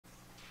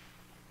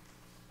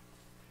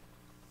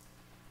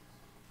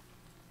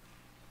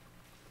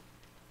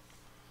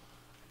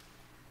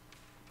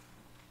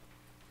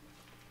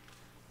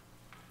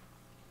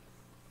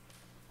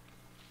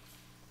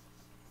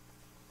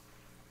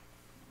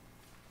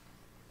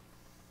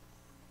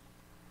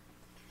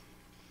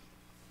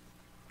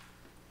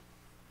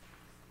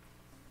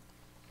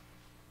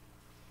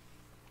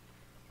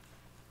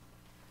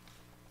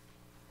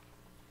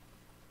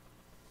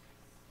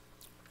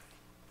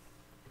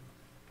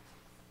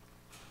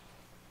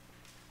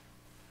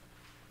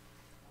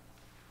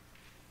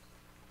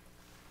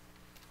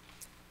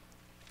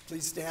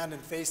Please stand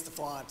and face the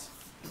font.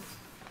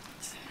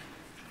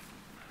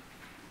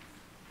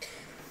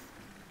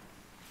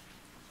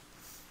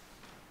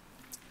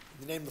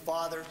 In the name of the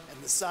Father,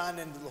 and the Son,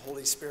 and of the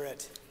Holy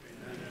Spirit.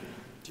 Amen.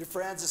 Dear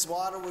friends, this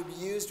water will be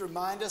used to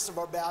remind us of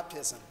our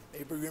baptism.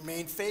 May we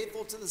remain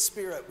faithful to the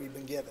Spirit we've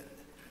been given.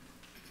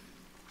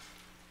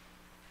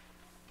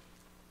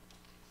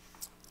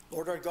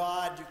 Lord our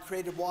God, you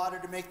created water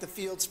to make the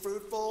fields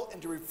fruitful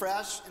and to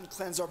refresh and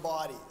cleanse our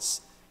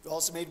bodies. You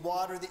also made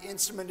water the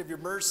instrument of your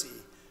mercy,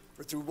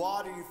 for through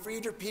water you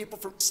freed your people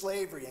from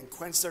slavery and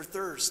quenched their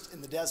thirst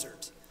in the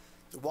desert.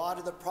 The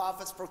water the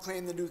prophets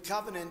proclaimed the new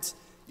covenant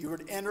you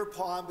would enter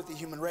upon with the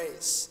human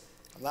race.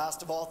 And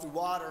last of all, through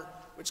water,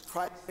 which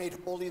Christ made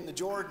holy in the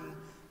Jordan,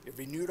 you have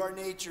renewed our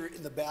nature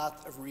in the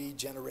bath of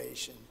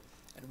regeneration.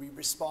 And we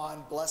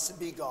respond, blessed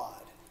be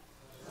God.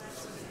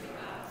 Blessed be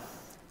God.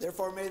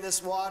 Therefore, may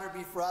this water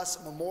be for us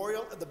a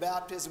memorial of the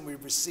baptism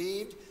we've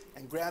received,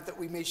 and grant that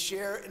we may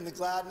share in the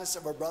gladness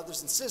of our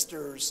brothers and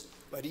sisters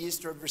who at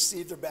Easter have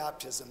received their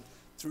baptism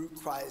through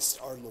Christ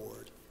our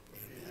Lord.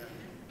 Amen.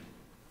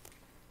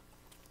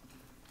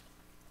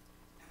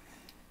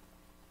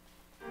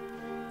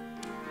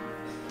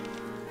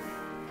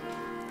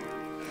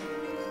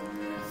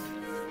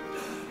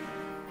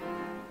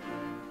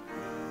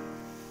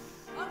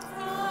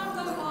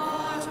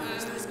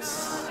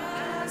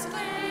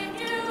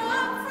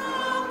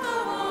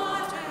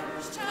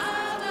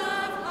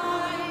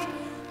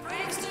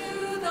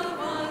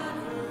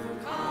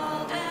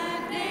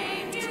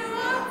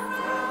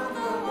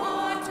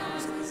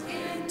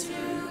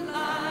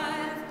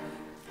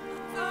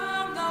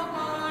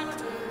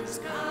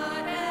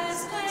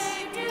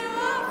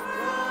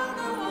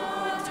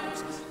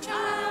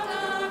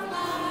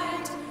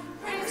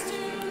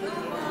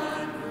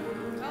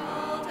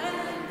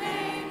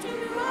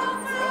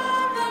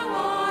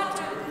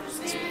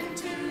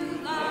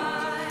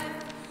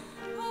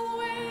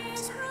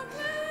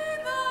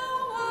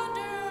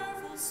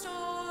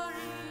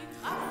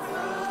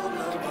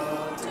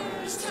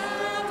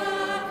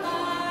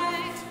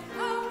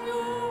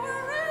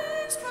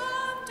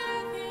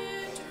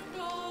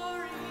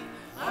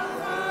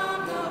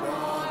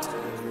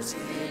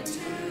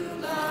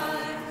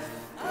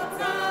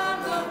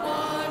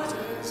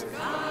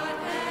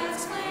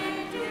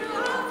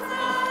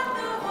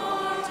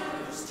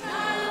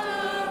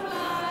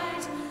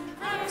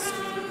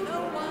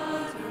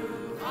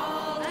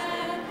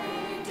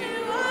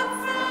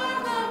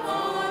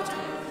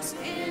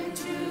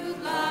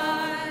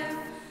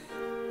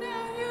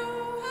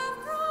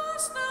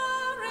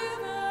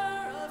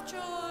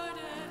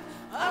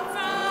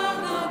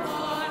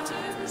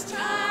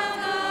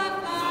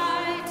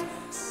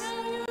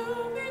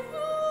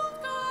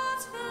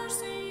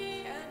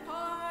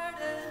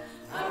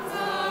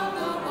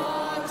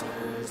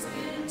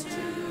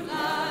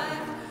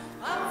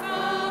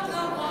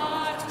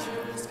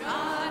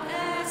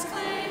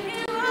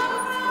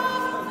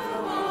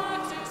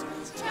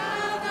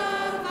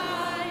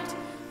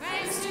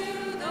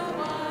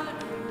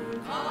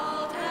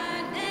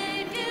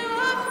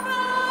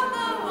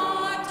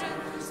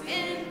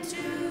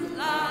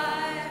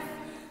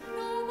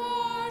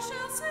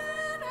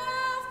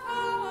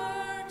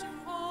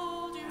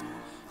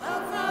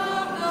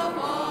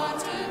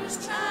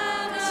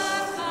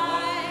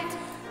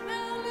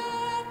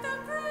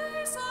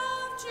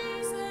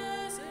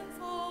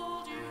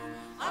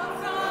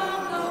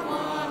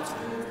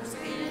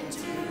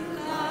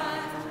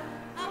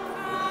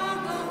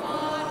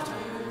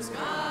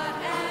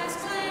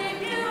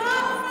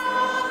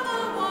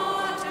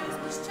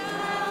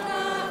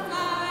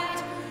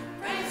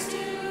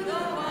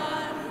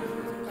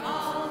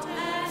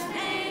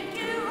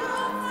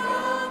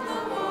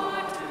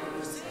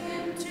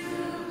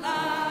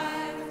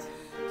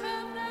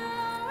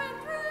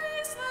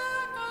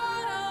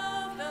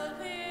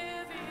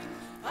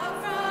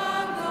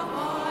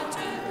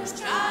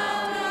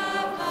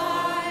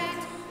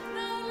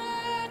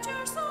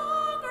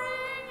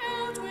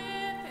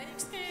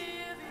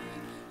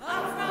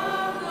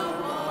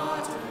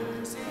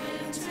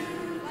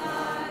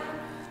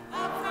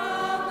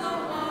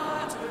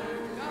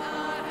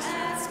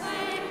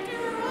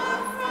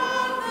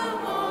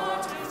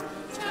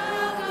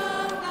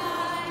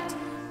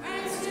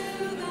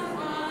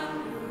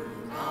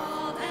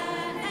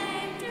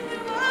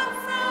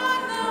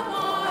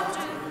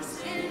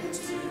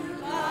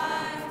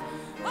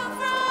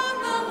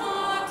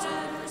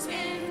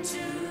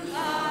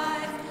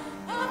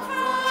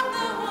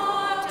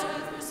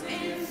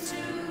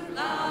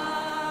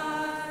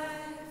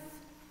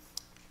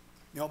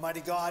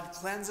 Almighty God,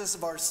 cleanse us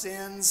of our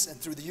sins, and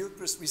through the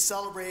Eucharist we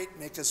celebrate,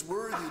 make us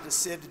worthy to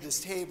sit at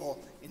his table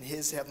in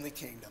his heavenly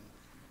kingdom.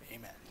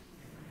 Amen.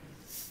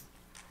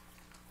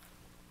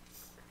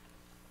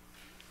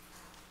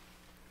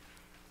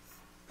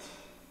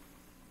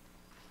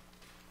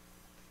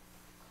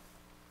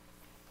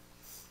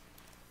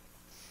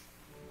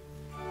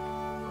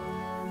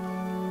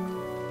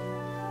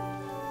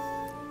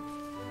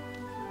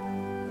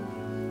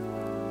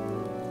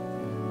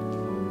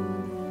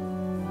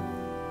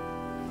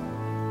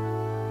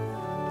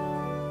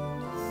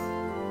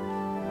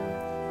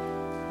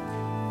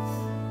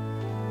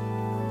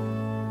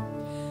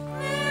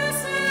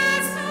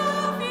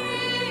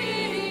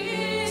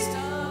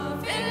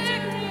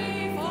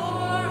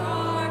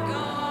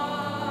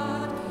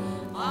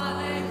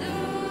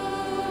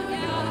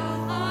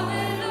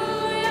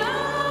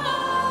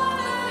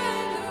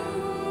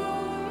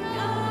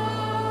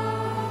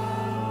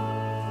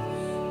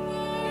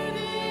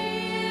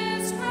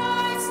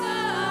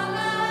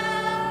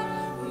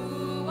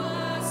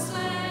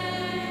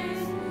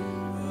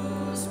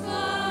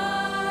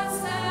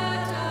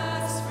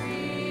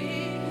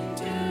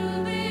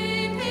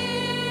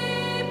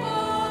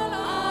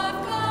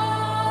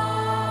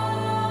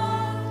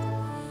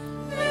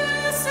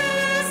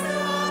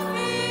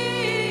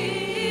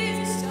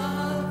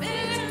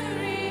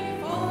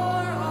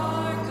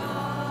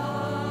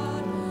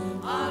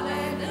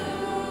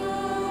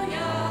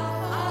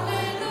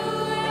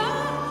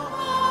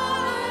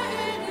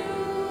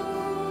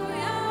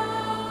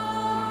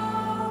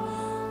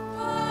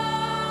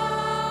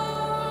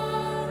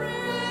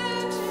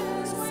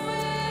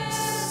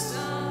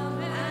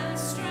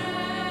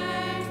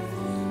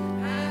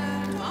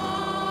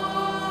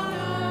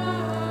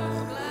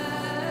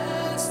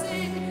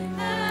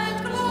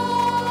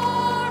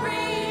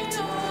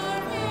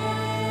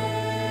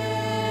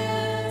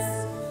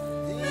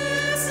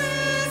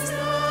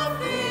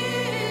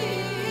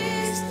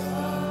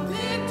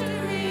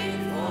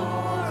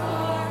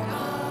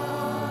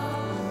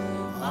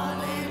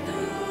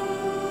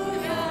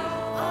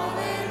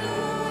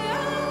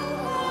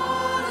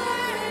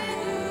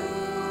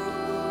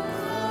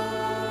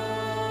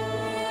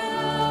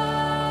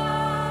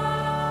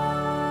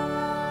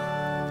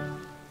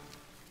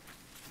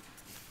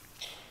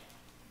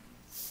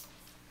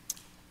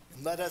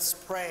 Let us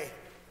pray.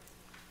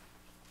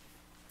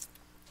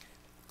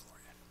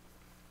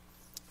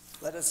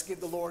 Let us give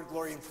the Lord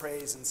glory and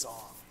praise in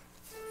song.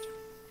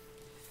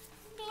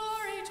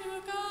 Glory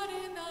to God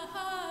in the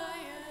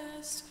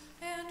highest,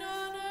 and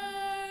on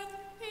earth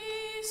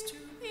peace to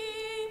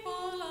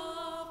people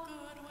of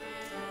good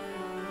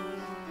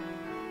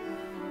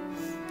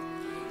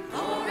will.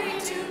 Glory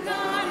to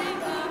God in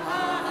the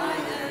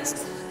highest,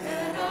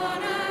 and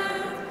on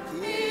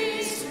earth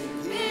peace to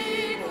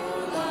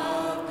people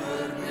of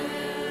good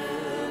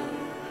will.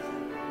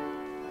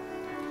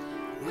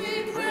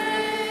 We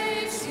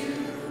praise you,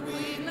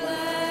 we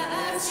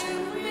bless you,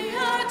 we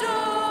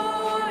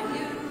adore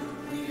you,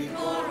 we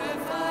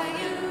glorify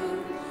you,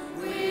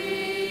 we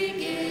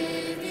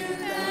give you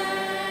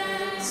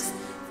thanks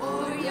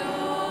for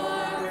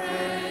your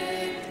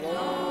great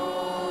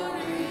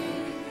glory.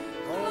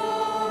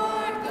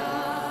 Lord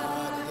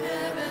God,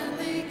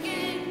 heavenly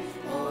King,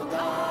 O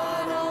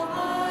God,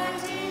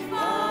 almighty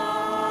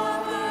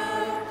Father,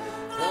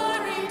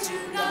 glory to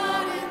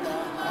God in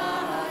the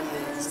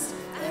highest,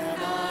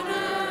 and on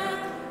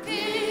earth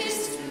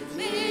peace to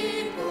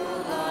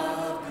people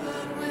of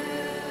good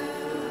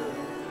will.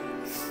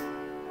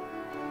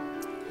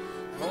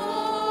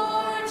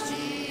 Lord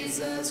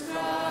Jesus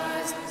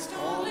Christ,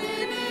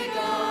 only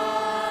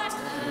begotten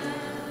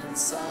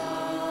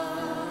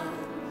Son,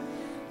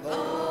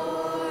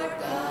 Lord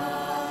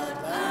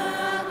God,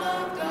 Lamb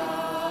of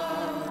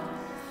God,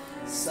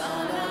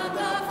 Son of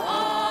the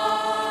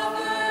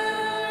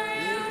Father,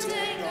 you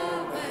take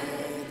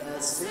away the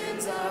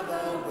sins of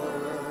the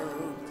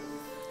world.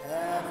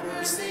 Have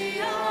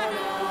mercy on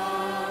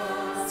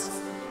us.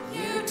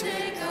 You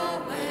take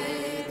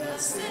away the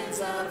sins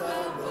of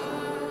the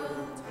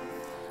world.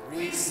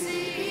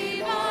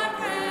 Receive our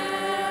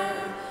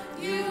prayer.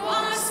 You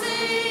are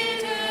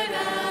seated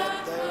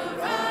at the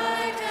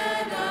right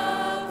hand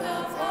of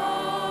the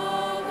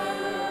Father.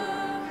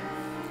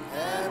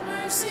 Have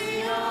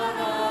mercy on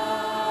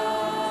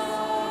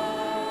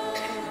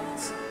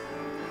us.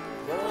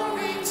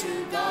 Glory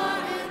to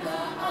God in the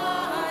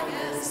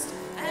highest,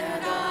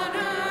 and on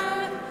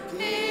earth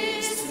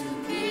peace to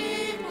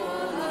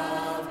people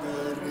of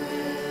good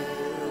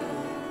will.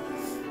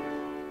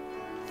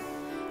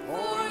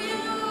 For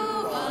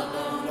you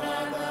alone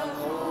are the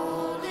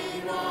Holy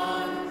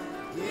One,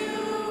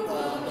 you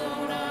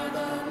alone are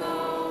the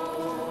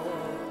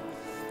Lord,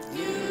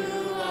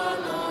 you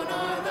alone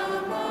are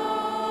the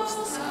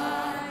Most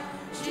High,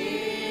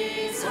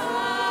 Jesus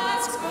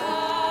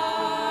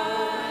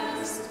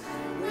Christ,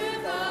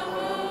 with the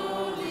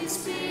Holy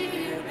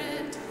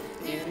Spirit,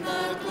 in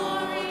the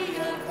glory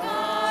of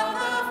God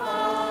the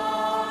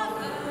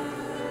Father.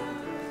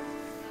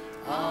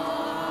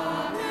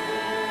 Amen.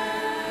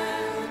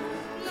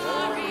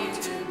 Glory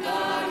to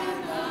God in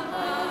the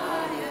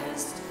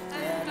highest,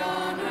 and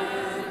on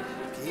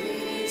earth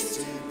peace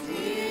to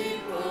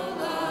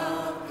people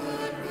of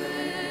good will.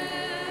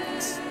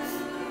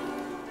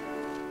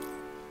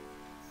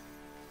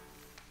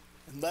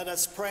 And let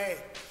us pray.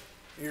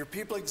 May your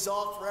people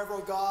exalt forever,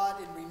 O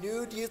God, in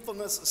renewed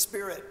youthfulness of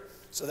spirit,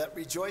 so that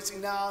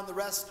rejoicing now in the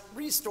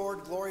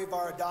restored glory of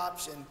our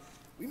adoption,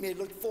 we may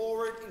look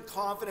forward in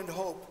confident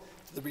hope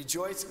to the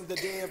rejoicing of the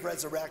day of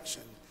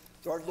resurrection.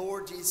 Through our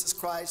Lord Jesus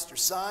Christ, your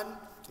Son,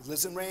 who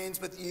lives and reigns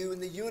with you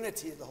in the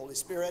unity of the Holy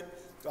Spirit,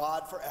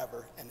 God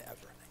forever and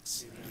ever.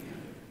 Thanks.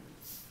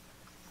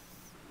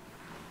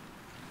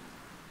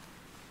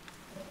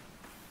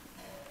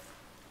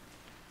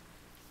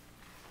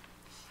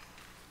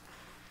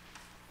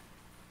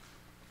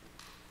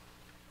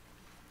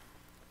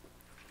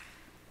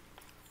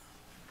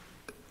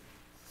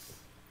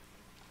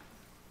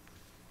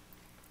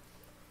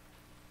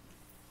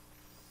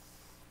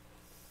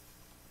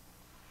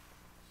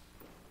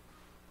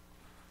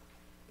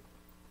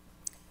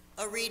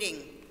 A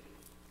reading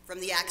from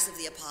the Acts of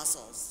the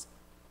Apostles.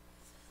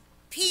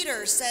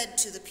 Peter said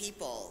to the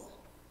people,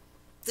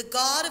 "The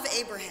God of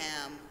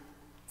Abraham,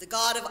 the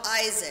God of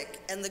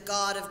Isaac, and the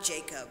God of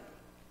Jacob,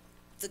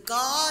 the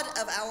God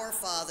of our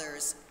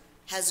fathers,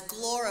 has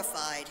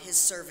glorified his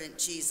servant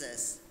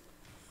Jesus,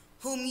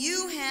 whom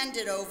you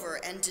handed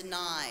over and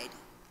denied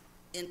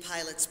in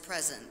Pilate's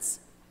presence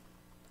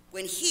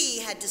when he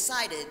had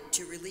decided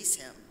to release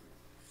him.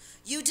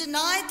 You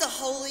denied the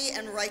holy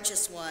and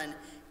righteous one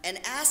and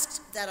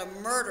asked that a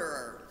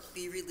murderer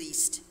be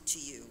released to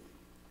you.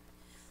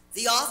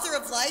 The author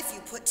of life you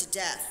put to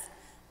death,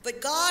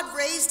 but God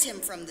raised him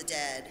from the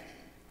dead.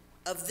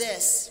 Of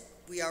this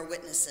we are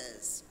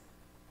witnesses.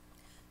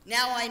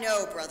 Now I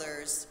know,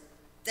 brothers,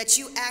 that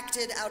you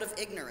acted out of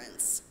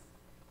ignorance,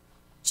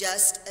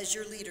 just as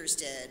your leaders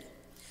did.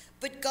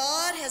 But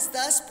God has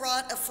thus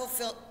brought to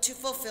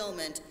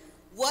fulfillment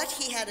what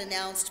he had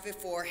announced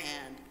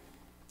beforehand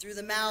through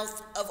the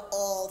mouth of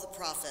all the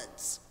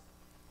prophets,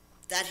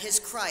 that his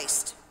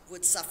Christ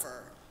would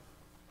suffer.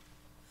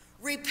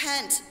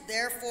 Repent,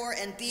 therefore,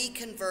 and be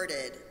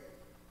converted,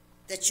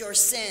 that your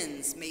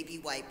sins may be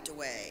wiped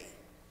away."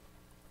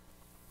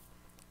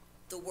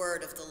 The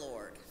word of the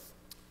Lord.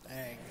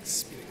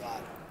 Thanks be to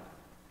God.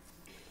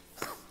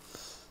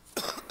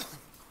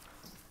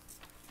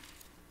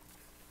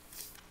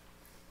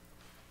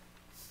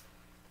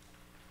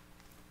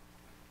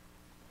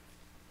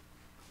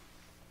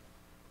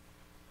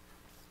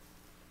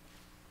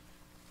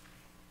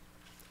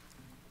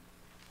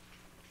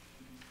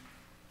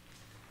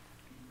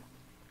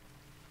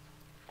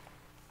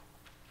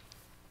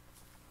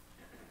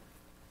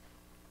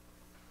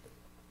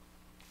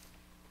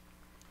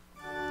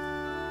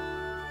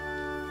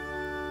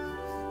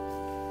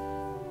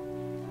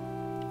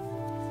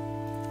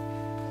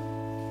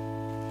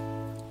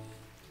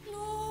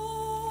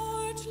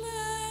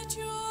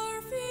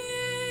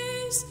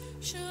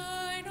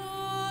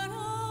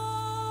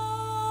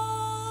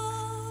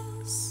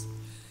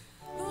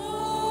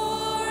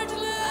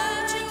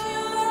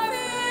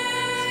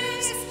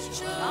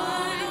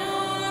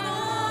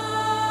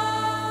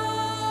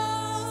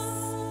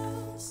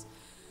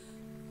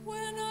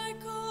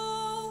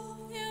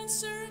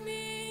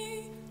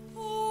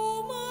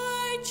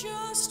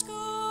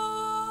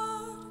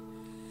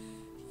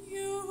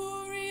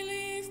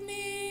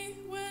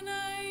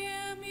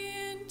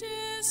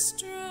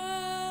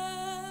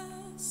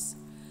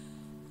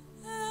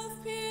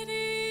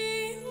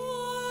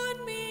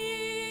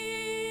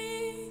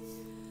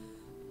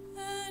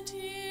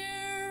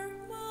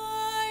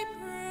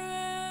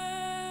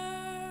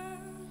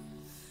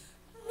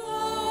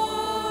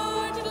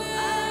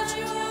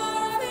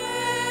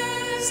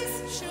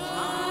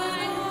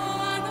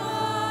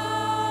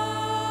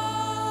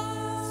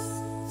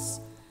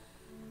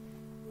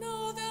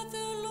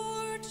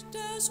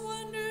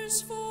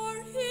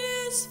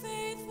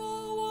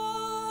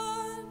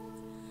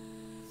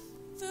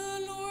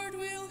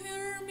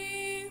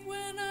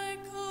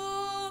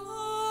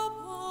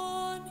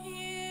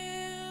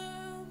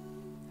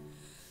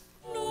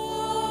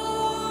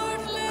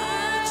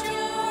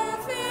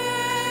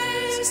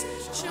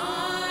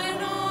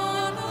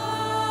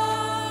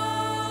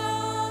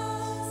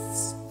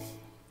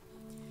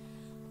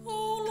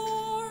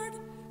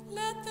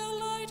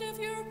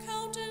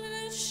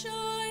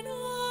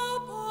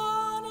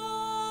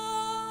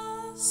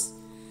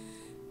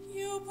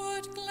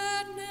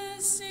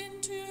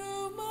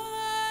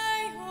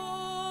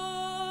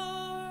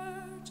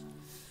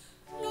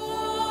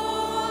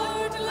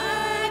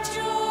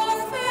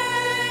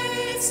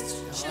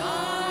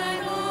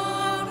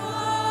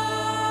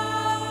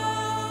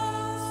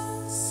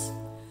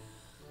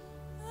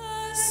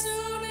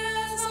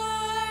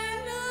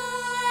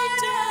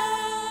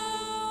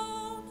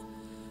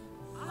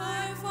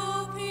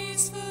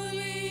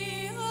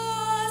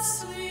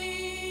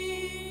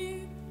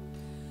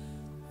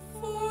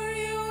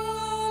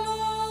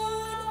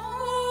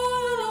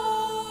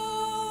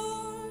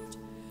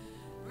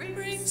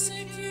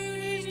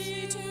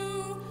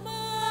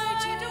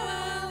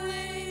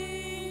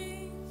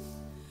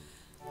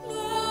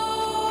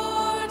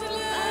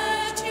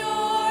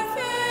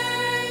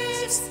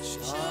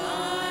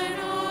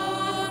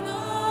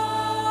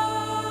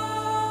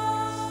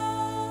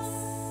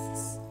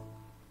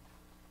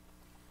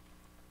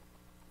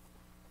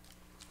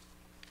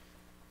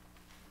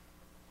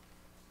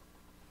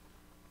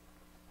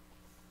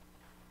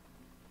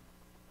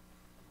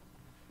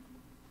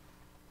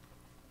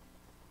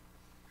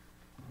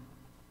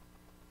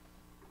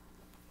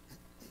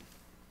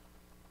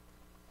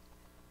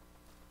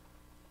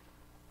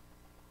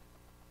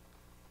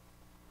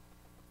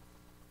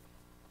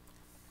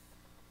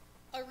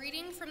 A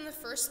reading from the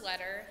first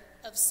letter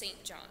of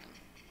St. John.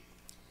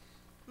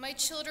 My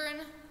children,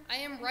 I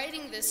am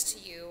writing this to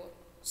you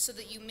so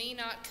that you may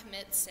not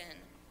commit sin.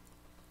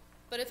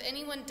 But if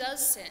anyone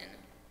does sin,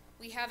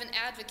 we have an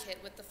advocate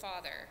with the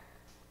Father,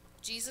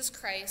 Jesus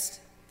Christ,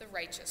 the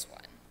righteous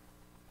one.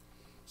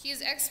 He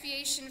is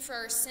expiation for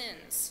our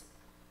sins,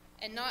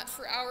 and not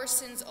for our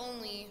sins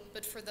only,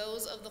 but for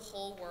those of the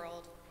whole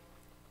world,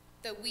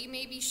 that we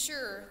may be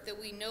sure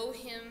that we know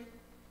him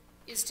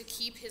is to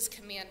keep his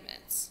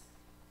commandments.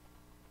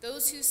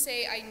 Those who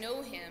say, I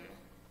know him,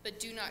 but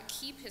do not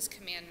keep his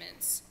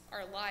commandments,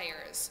 are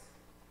liars,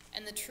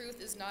 and the truth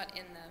is not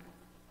in them.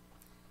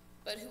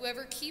 But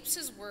whoever keeps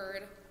his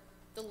word,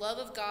 the love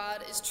of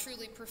God is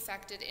truly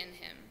perfected in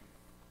him.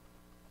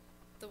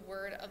 The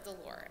word of the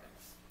Lord.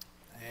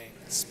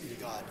 Thanks be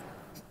to God.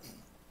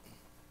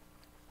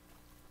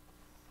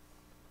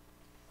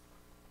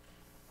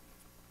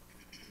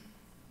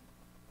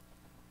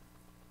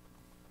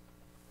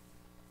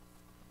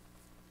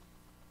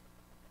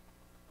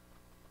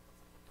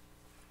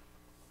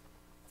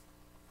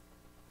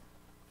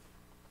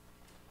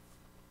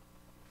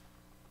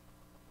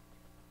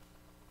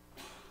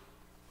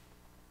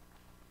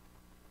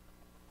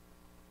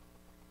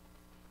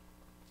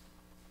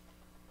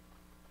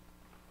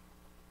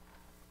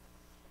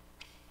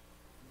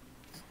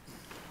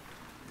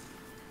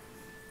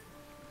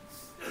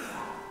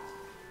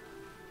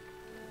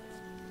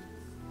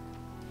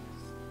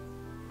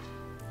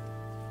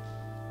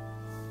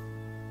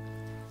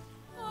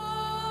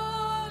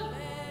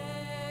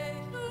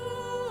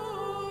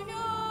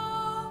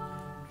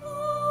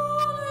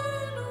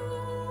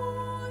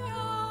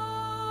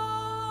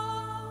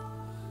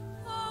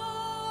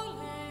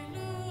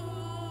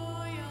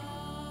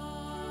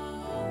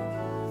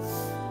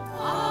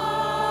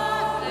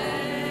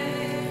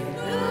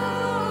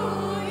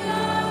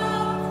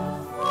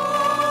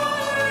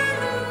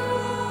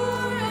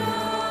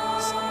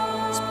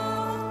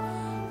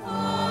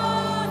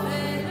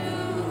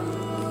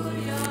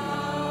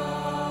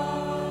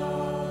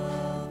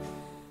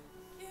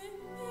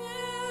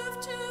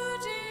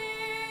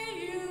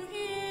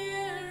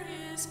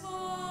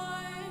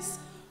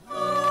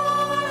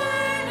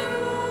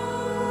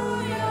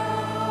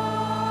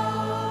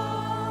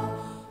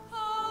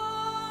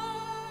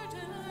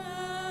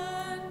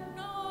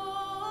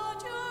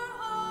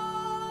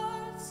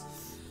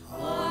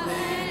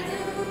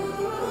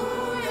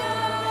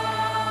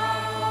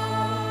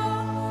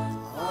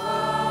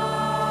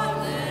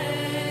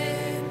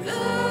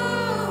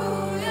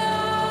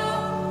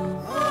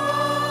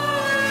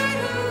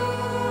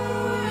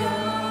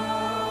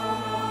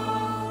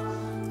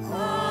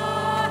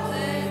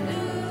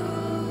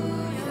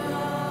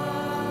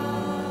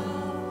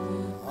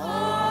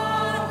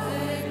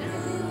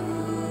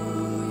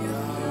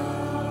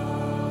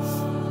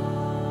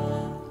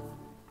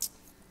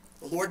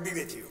 The Lord be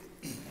with you.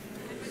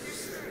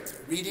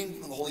 Reading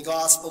from the Holy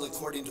Gospel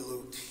according to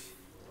Luke.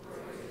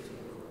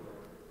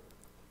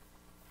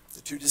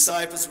 The two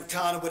disciples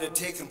recounted what had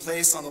taken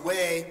place on the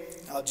way,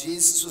 how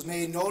Jesus was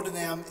made known to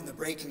them in the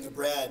breaking of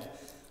bread.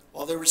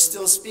 While they were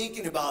still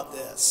speaking about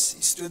this,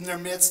 he stood in their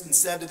midst and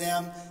said to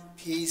them,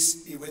 "Peace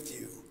be with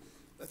you."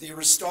 But they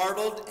were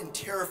startled and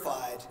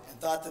terrified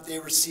and thought that they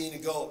were seeing a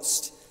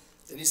ghost.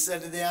 Then he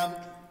said to them,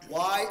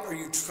 "Why are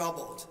you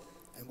troubled?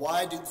 And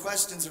why do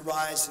questions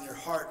arise in your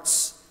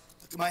hearts?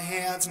 Look at my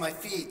hands and my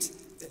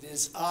feet, that it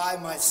is I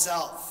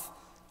myself.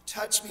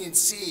 Touch me and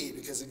see,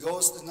 because a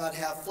ghost does not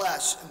have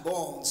flesh and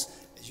bones,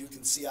 as you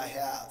can see I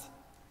have."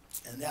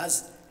 And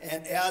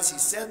as he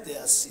said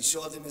this, he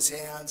showed them his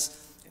hands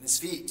and his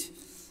feet.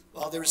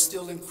 While they were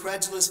still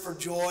incredulous for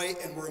joy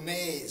and were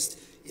amazed,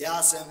 he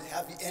asked them,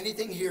 "Have you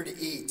anything here to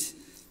eat?"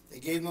 They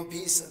gave him a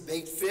piece of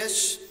baked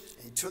fish,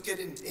 and he took it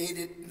and ate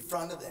it in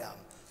front of them.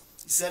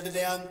 He said to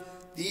them,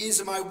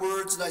 "These are my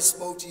words that I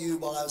spoke to you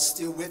while I was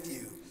still with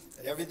you,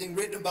 that everything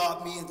written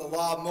about me in the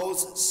law of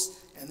Moses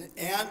and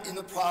in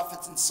the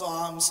prophets and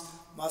Psalms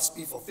must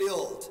be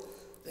fulfilled."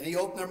 Then he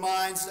opened their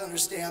minds to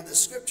understand the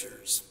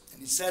scriptures, and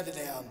he said to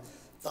them,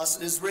 "Thus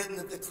it is written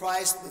that the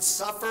Christ would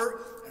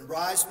suffer and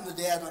rise from the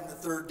dead on the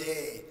third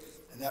day,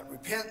 and that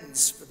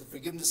repentance for the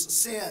forgiveness of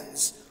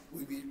sins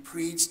would be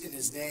preached in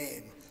his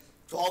name.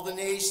 To all the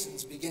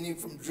nations, beginning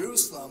from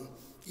Jerusalem,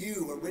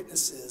 you are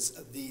witnesses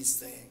of these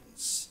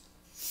things."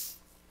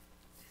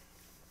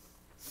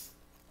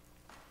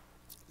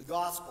 The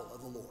Gospel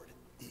of the Lord.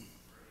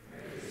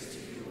 Praise to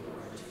you,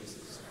 Lord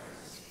Jesus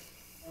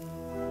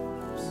Christ.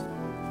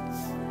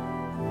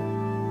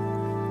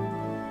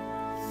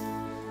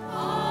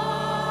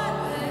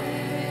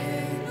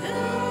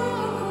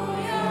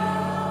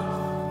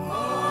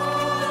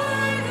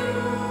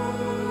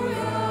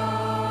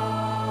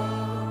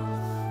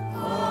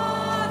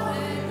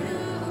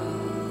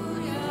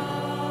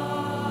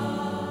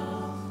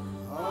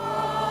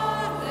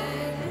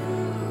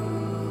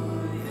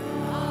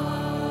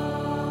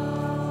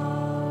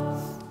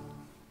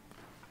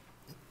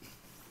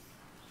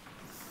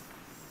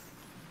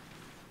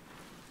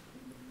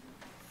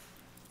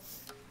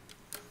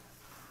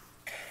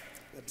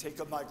 take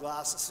up my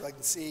glasses so I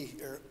can see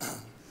here.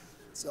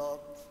 So,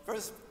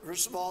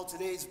 first of all,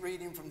 today's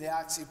reading from the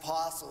Acts of the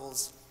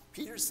Apostles.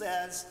 Peter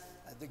says,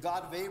 the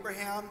God of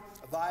Abraham,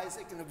 of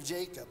Isaac, and of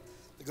Jacob,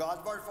 the God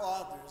of our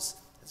fathers,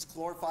 has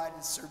glorified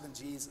his servant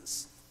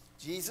Jesus.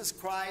 Jesus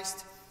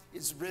Christ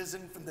is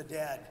risen from the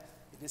dead.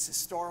 It is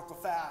historical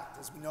fact,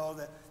 as we know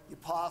that the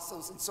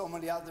apostles and so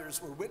many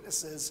others were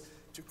witnesses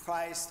to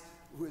Christ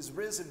who is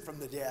risen from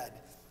the dead.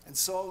 And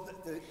so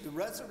the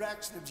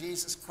resurrection of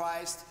Jesus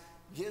Christ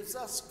gives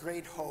us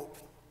great hope.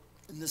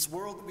 In this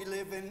world that we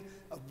live in,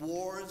 of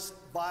wars,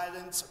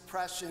 violence,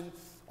 oppression,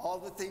 all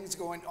the things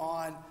going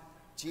on,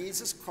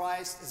 Jesus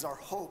Christ is our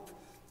hope.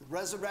 The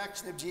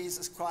resurrection of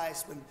Jesus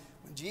Christ, when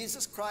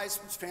Jesus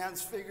Christ was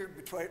transfigured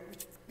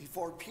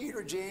before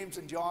Peter, James,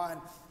 and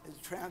John,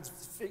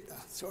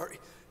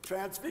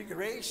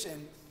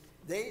 transfiguration,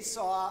 they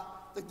saw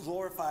the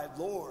glorified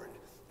Lord,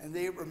 and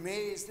they were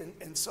amazed,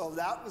 and so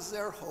that was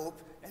their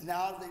hope. And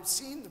now they've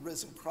seen the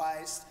risen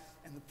Christ,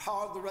 and the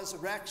power of the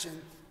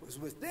resurrection was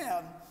with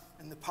them,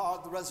 and the power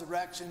of the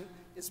resurrection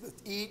is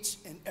with each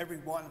and every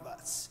one of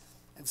us.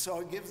 And so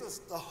it gives us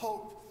the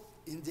hope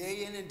in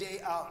and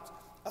day out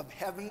of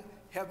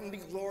heavenly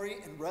glory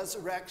and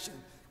resurrection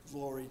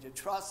glory, to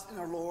trust in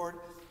our Lord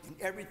in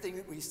everything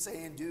that we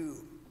say and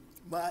do.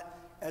 But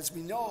as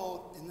we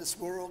know, in this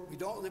world, we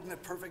don't live in a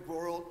perfect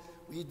world.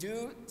 We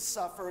do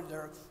suffer.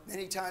 There are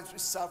many times we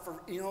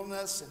suffer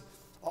illness and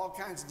all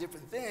kinds of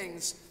different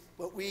things,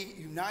 but we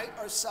unite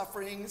our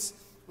sufferings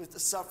with the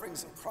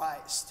sufferings of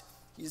Christ.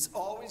 He is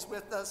always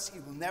with us. He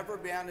will never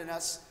abandon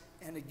us.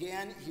 And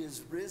again, he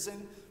is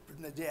risen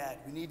from the dead.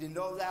 We need to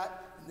know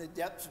that in the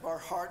depths of our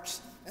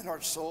hearts and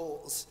our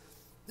souls.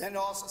 Then it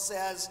also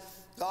says,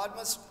 God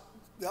has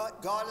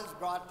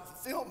brought to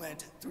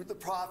fulfillment through the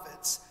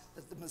prophets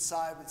that the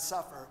Messiah would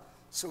suffer.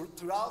 So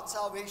throughout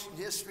salvation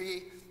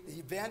history, the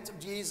event of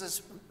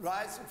Jesus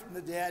rising from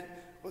the dead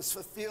was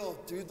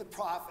fulfilled through the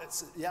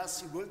prophets.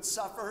 Yes, he would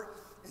suffer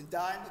and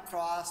die on the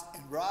cross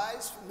and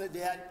rise from the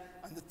dead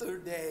on the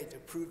third day to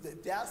prove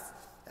that death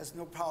has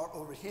no power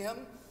over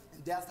him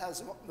and death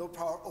has no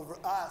power over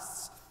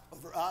us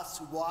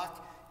who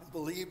walk and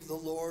believe the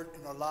Lord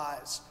in our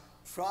lives.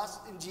 Trust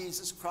in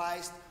Jesus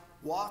Christ.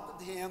 Walk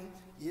with him.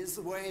 He is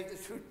the way, the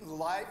truth, and the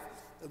life,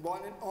 the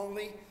one and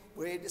only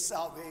way to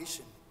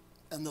salvation.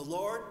 And the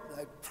Lord,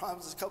 I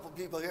promised a couple of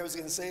people here I was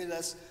going to say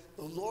this,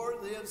 the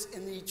Lord lives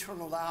in the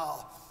eternal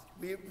now.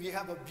 We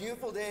have a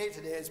beautiful day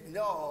today, as we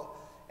know,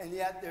 and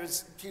yet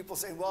there's people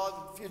saying,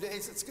 well, in a few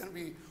days it's going to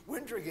be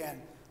winter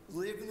again.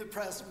 Live in the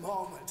present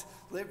moment.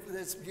 Live for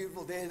this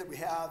beautiful day that we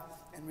have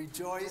and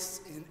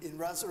rejoice in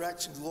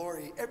resurrection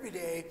glory every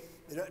day,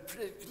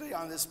 particularly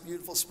on this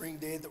beautiful spring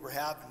day that we're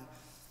having.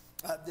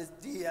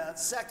 The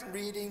second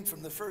reading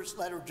from the first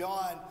letter of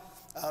John,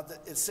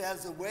 it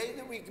says, the way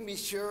that we can be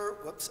sure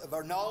of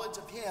our knowledge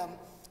of him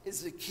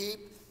is to keep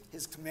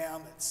his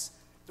commandments.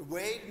 The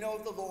way to know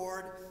the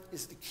Lord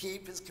is to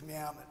keep his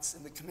commandments.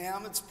 And the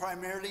commandments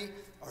primarily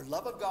are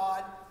love of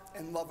God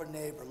and love our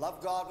neighbor.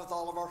 Love God with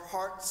all of our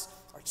hearts,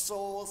 our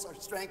souls, our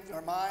strength, and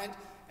our mind,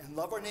 and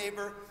love our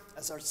neighbor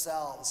as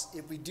ourselves.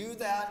 If we do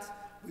that,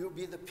 we will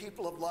be the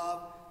people of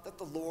love that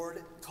the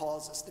Lord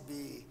calls us to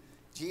be.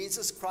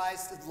 Jesus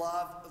Christ is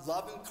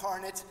love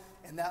incarnate,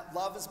 and that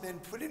love has been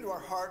put into our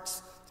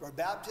hearts through our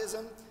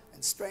baptism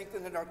and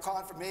strengthened in our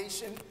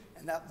confirmation,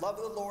 and that love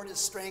of the Lord is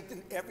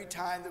strengthened every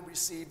time that we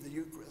receive the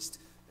Eucharist.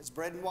 As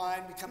bread and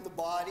wine become the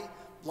body,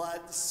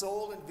 blood, the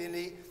soul, and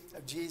divinity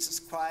of Jesus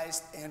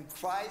Christ, and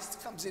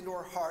Christ comes into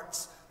our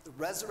hearts. The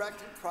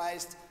resurrected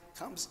Christ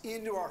comes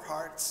into our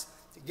hearts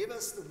to give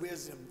us the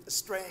wisdom, the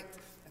strength,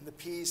 and the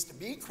peace to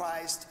be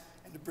Christ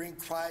and to bring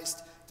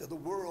Christ to the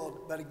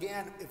world. But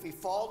again, if we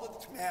follow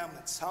the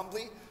commandments,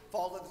 humbly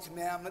follow the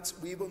commandments,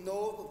 we will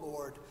know the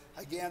Lord,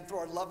 again, through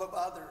our love of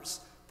others,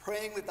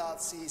 praying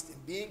without ceasing,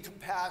 being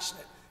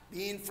compassionate,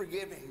 being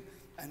forgiving,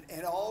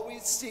 and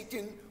always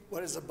seeking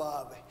what is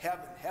above,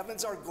 heaven.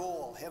 Heaven's our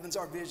goal. Heaven's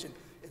our vision.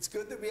 It's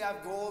good that we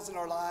have goals in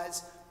our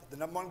lives, but the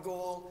number one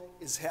goal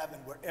is heaven,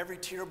 where every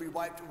tear will be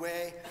wiped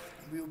away,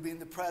 and we will be in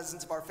the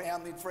presence of our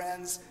family and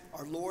friends,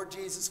 our Lord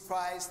Jesus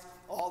Christ,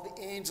 all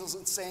the angels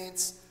and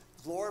saints,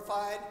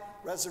 glorified,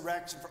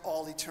 resurrection for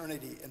all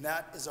eternity, and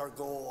that is our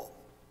goal.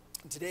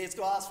 In today's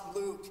Gospel,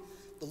 Luke,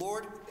 the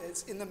Lord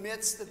is in the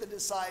midst of the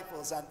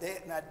disciples on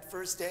that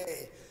first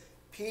day.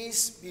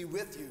 Peace be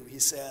with you, he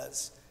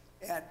says.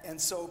 And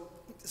so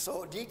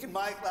Deacon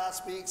Mike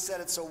last week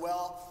said it so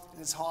well in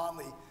his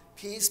homily.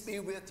 Peace be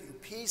with you.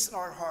 Peace in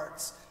our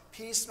hearts.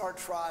 Peace in our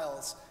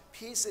trials.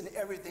 Peace in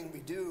everything we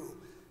do.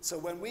 So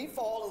when we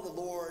follow the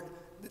Lord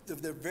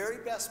the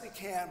very best we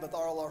can with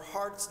all our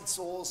hearts and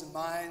souls and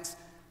minds,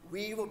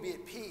 we will be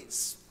at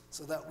peace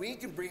so that we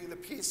can bring the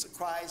peace of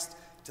Christ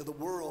to the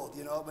world.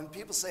 You know, when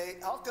people say,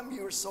 how come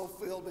you are so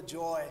filled with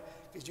joy?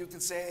 Because you can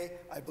say,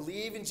 I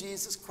believe in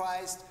Jesus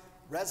Christ,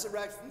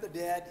 resurrected from the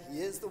dead. He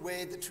is the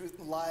way, the truth,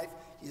 and the life.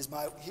 He is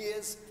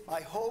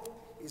my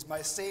hope. He is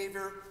my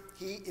Savior.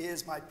 He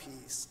is my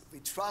peace. If we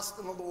trust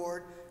in the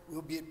Lord, we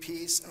will be at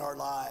peace in our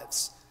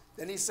lives.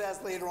 Then he says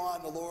later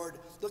on, the Lord,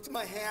 look at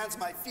my hands,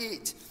 my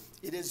feet.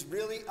 It is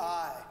really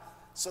I.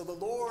 So the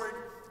Lord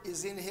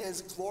is in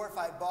his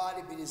glorified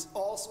body, but he's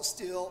also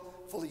still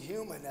fully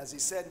human. As he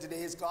said in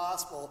today's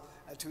gospel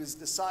to his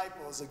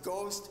disciples, a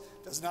ghost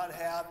does not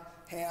have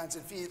hands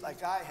and feet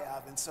like I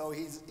have. And so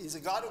he's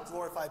a God of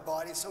glorified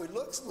body, so he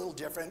looks a little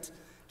different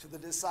to the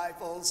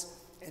disciples,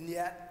 and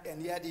yet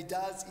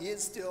he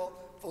is still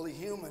fully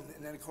human.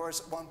 And then, of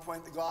course, at one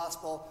point in the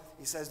gospel,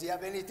 he says, do you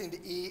have anything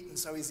to eat? And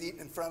so he's eating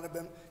in front of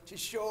him to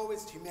show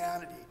his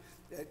humanity.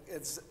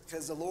 It's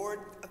because the Lord,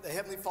 the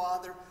Heavenly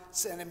Father,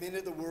 sent him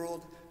into the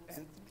world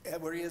and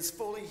where he is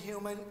fully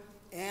human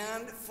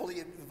and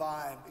fully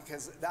divine,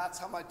 because that's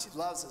how much he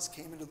loves us,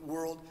 came into the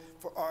world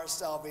for our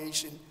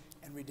salvation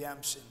and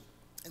redemption.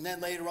 And then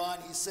later on,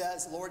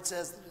 the Lord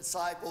says to the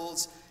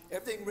disciples,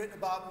 everything written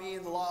about me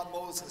in the law of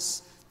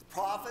Moses, the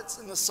prophets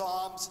and the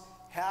Psalms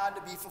had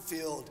to be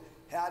fulfilled,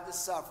 had to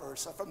suffer.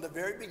 So from the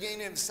very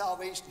beginning of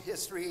salvation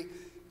history,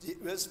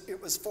 it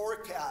was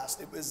forecast.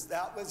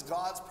 That was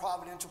God's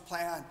providential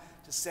plan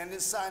to send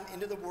his son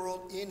into the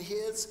world in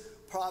his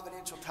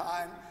providential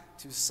time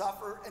to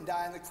suffer and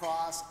die on the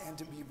cross and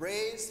to be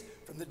raised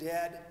from the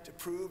dead to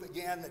prove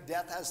again that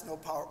death has no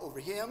power over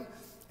him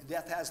and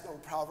death has no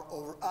power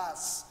over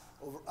us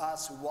who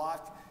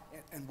walk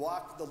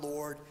with the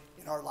Lord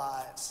in our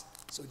lives.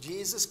 So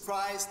Jesus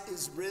Christ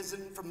is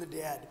risen from the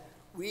dead.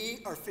 We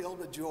are filled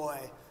with joy.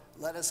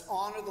 Let us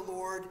honor the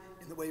Lord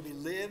in the way we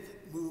live,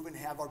 move, and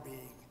have our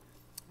being.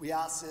 We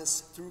ask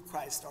this through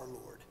Christ our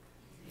Lord.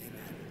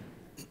 Amen.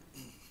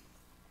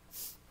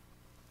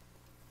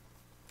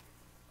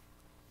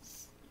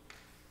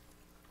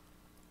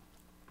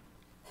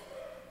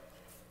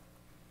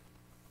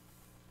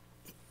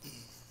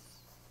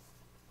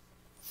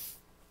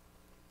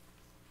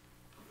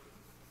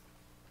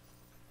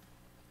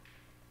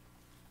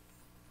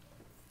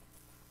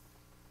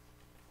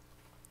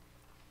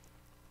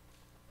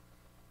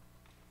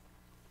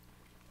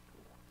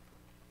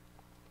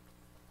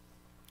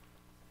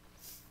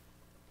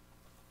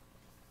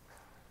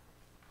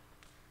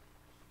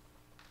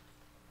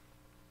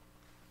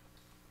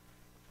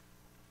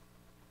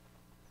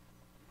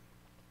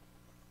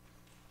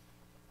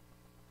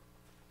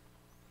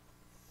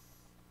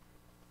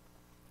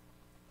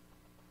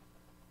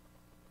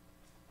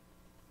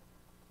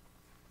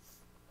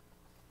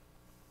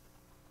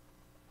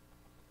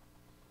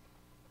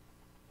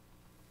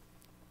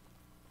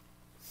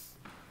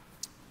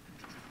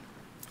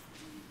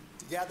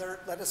 Together,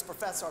 let us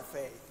profess our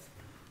faith.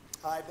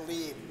 I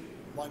believe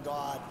in one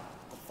God,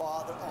 the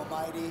Father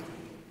Almighty,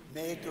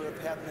 maker of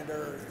heaven and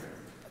earth,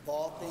 of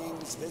all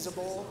things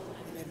visible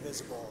and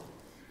invisible.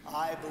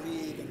 I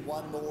believe in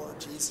one Lord,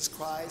 Jesus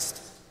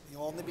Christ, the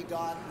only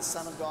begotten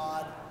Son of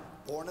God,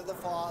 born of the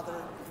Father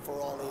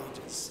before all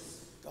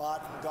ages.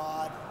 God from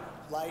God,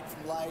 light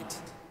from light,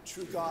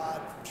 true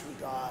God from true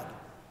God,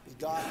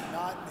 begotten,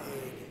 not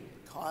made,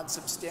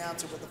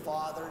 consubstantial with the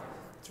Father,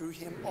 through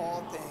him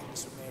all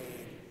things were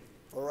made.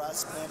 For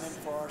us men and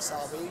for our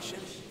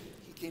salvation,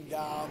 he came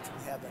down from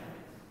heaven,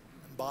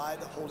 and by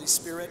the Holy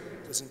Spirit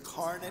was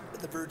incarnate with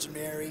the Virgin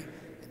Mary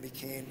and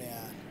became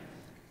man.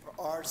 For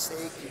our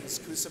sake he was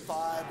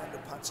crucified under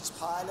Pontius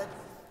Pilate.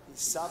 He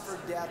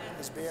suffered death and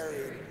was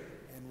buried,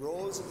 and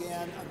rose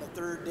again on the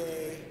third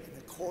day in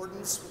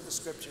accordance with the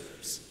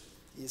Scriptures.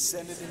 He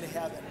ascended into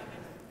heaven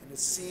and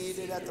is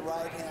seated at the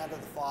right hand of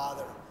the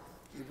Father.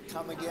 He will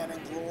come again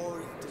in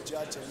glory to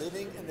judge the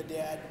living and the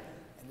dead,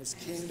 and his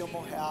kingdom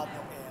will have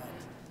no end.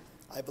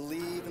 I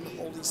believe in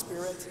the Holy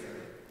Spirit,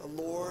 the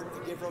Lord,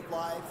 the giver of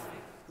life,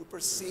 who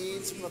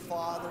proceeds from the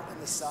Father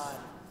and the Son,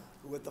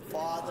 who with the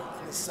Father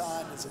and the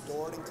Son is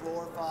adored and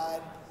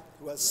glorified,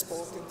 who has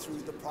spoken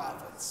through the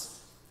prophets.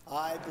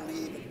 I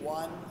believe in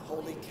one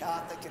holy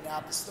Catholic and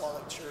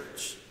apostolic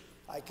church.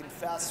 I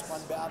confess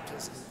one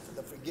baptism for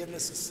the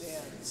forgiveness of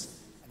sins,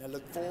 and I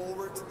look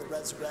forward to the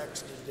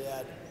resurrection of the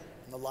dead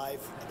and the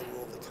life of the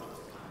world to come.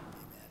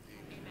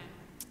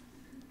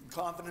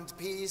 Confident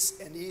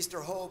peace and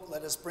Easter hope,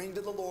 let us bring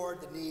to the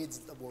Lord the needs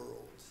of the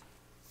world.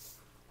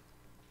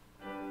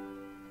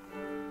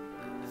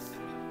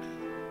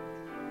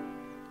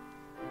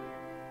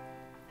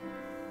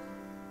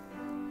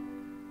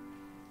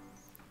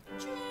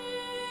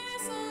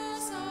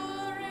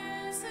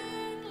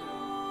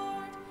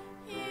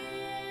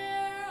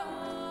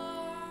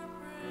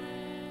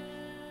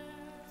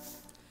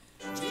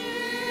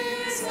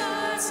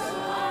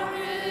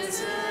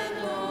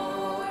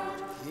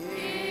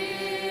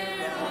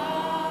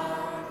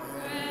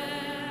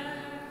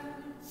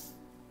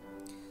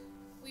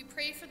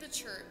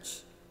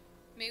 Church,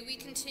 may we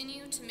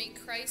continue to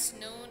make Christ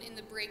known in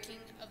the breaking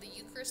of the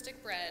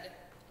Eucharistic bread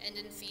and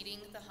in feeding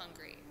the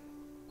hungry.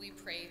 We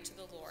pray to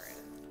the Lord.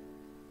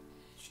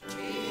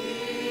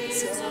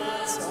 Jesus,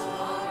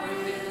 our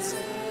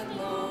risen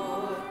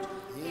Lord,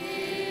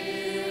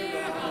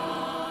 hear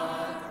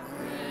our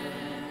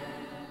prayer.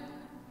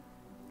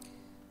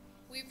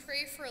 We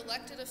pray for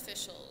elected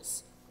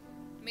officials.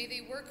 May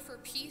they work for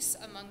peace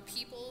among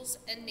peoples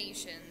and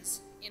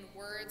nations in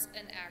words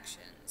and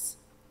actions.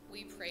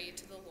 We pray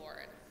to the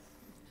Lord.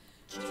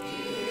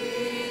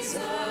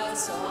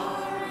 Jesus,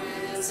 our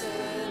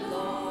risen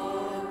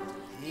Lord,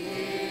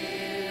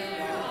 hear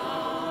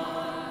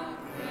our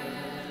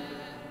prayer.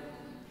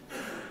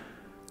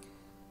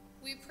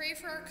 We pray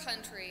for our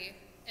country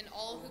and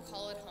all who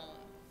call it home.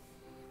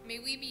 May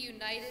we be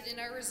united in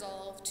our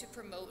resolve to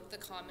promote the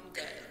common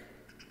good.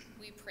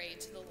 We pray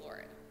to the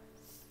Lord.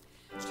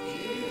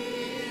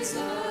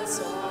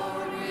 Jesus,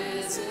 our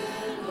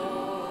risen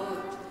Lord,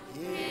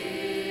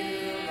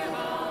 hear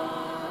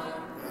our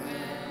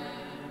prayer.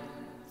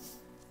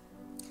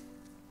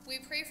 We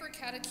pray for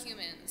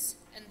catechumens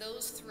and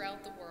those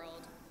throughout the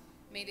world.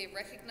 May they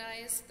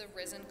recognize the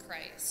risen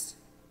Christ.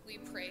 We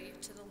pray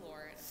to the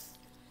Lord.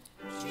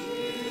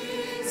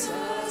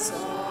 Jesus,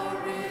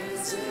 our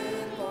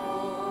risen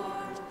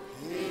Lord,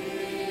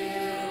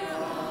 hear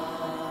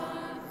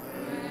our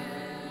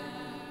prayer.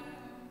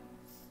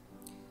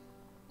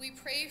 We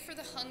pray for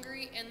the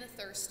hungry and the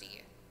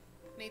thirsty.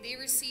 May they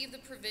receive the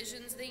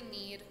provisions they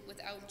need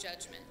without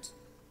judgment.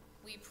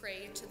 We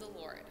pray to the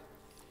Lord.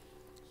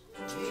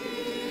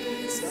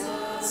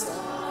 Jesus,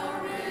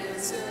 our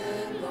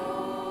risen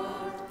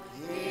Lord,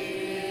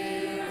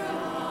 hear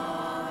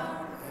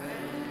our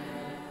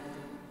prayer.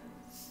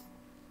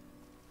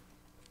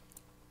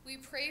 We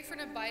pray for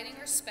an abiding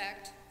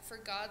respect for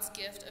God's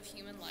gift of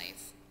human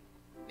life.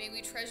 May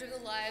we treasure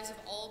the lives of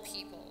all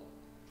people,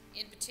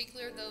 in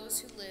particular those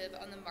who live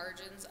on the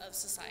margins of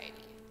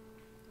society.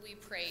 We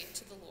pray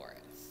to the Lord.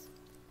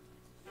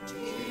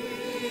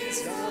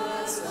 Jesus,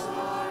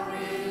 our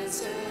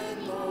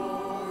risen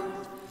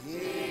Lord,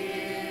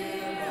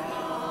 hear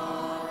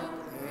our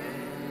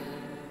prayer.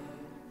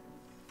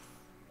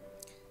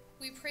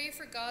 We pray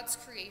for God's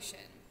creation.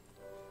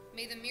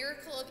 May the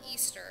miracle of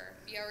Easter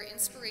be our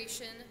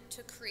inspiration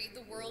to create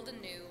the world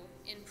anew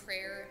in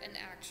prayer and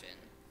action,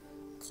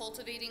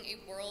 cultivating a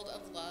world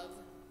of love,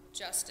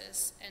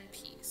 justice, and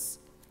peace.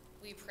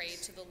 We pray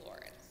to the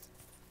Lord.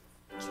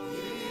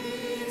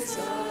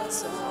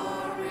 Jesus,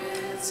 our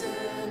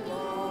risen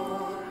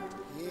Lord,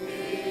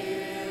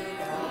 hear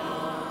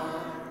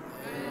our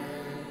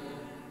prayer.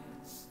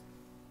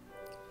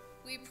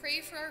 We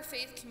pray for our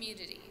faith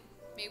community.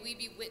 May we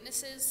be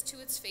witnesses to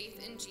its faith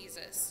in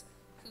Jesus,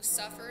 who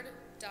suffered,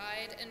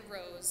 died, and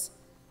rose,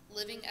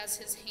 living as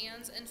his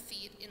hands and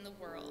feet in the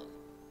world.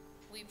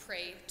 We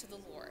pray to the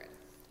Lord.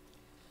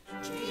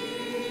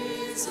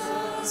 Jesus,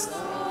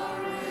 our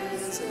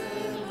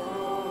risen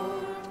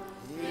Lord,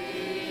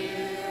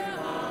 hear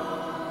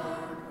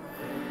our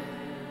prayer.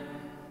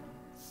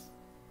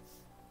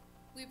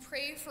 We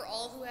pray for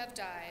all who have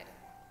died,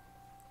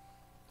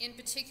 in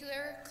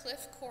particular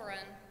Cliff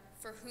Coran,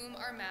 for whom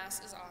our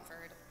Mass is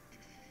offered.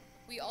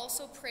 We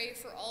also pray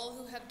for all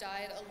who have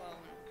died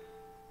alone.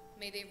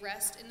 May they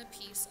rest in the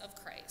peace of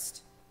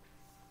Christ.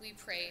 We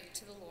pray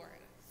to the Lord.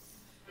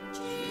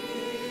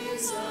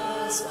 Jesus,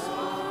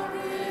 our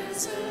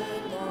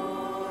risen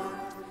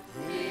Lord,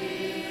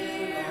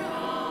 hear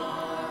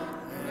our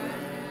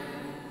prayer.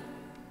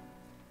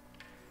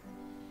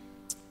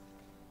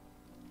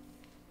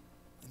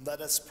 And let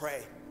us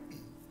pray.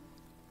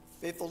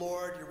 Faithful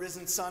Lord, your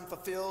risen Son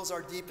fulfills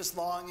our deepest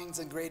longings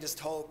and greatest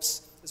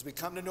hopes. As we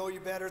come to know you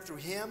better through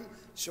him,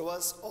 show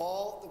us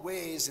all the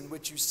ways in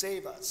which you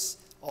save us,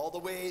 all the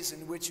ways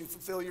in which you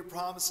fulfill your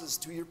promises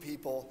to your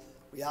people.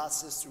 We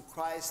ask this through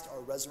Christ, our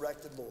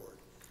resurrected Lord.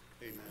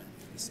 Amen.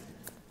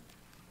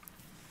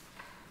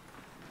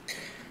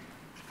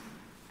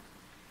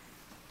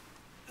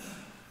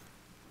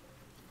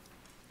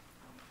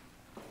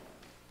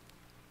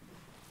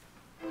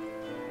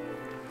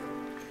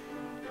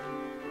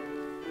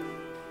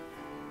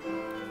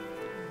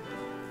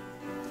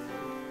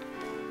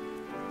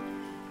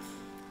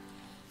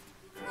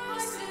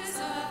 Christ is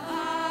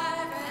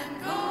alive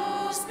and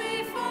goes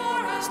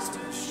before us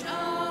to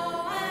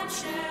show and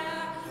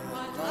share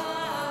what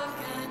love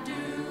can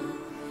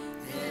do.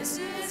 This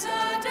is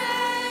a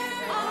day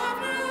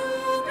of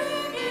new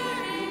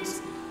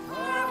beginnings,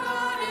 our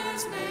God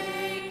is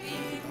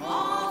making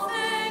all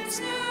things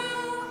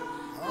new.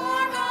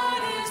 Our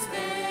God is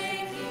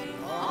making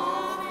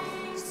all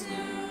things new.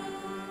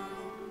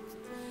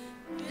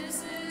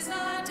 This is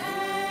a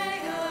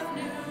day of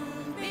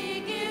new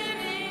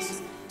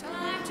beginnings,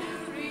 time to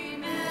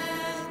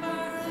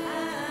remember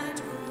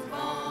and move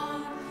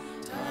on,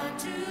 time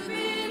to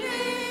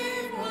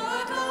believe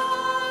what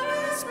God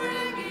is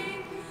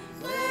bringing,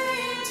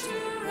 laying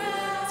to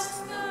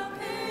rest the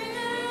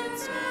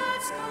pains that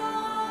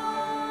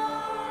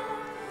scar.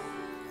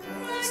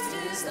 Christ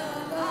is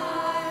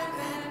alive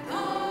and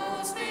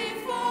goes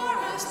before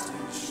us to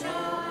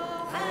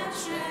show and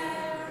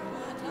share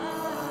what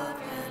love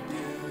can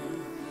do.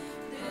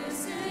 This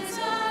is a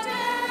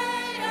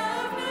day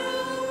of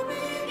new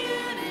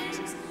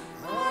beginnings,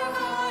 our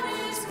God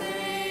is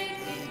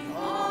making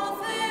all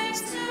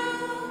things new.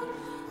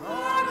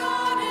 Our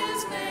God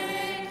is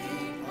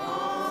making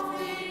all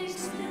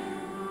things new.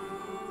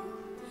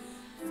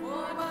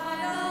 For by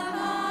the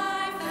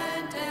life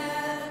and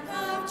death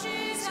of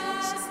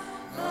Jesus,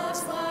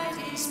 love's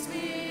mighty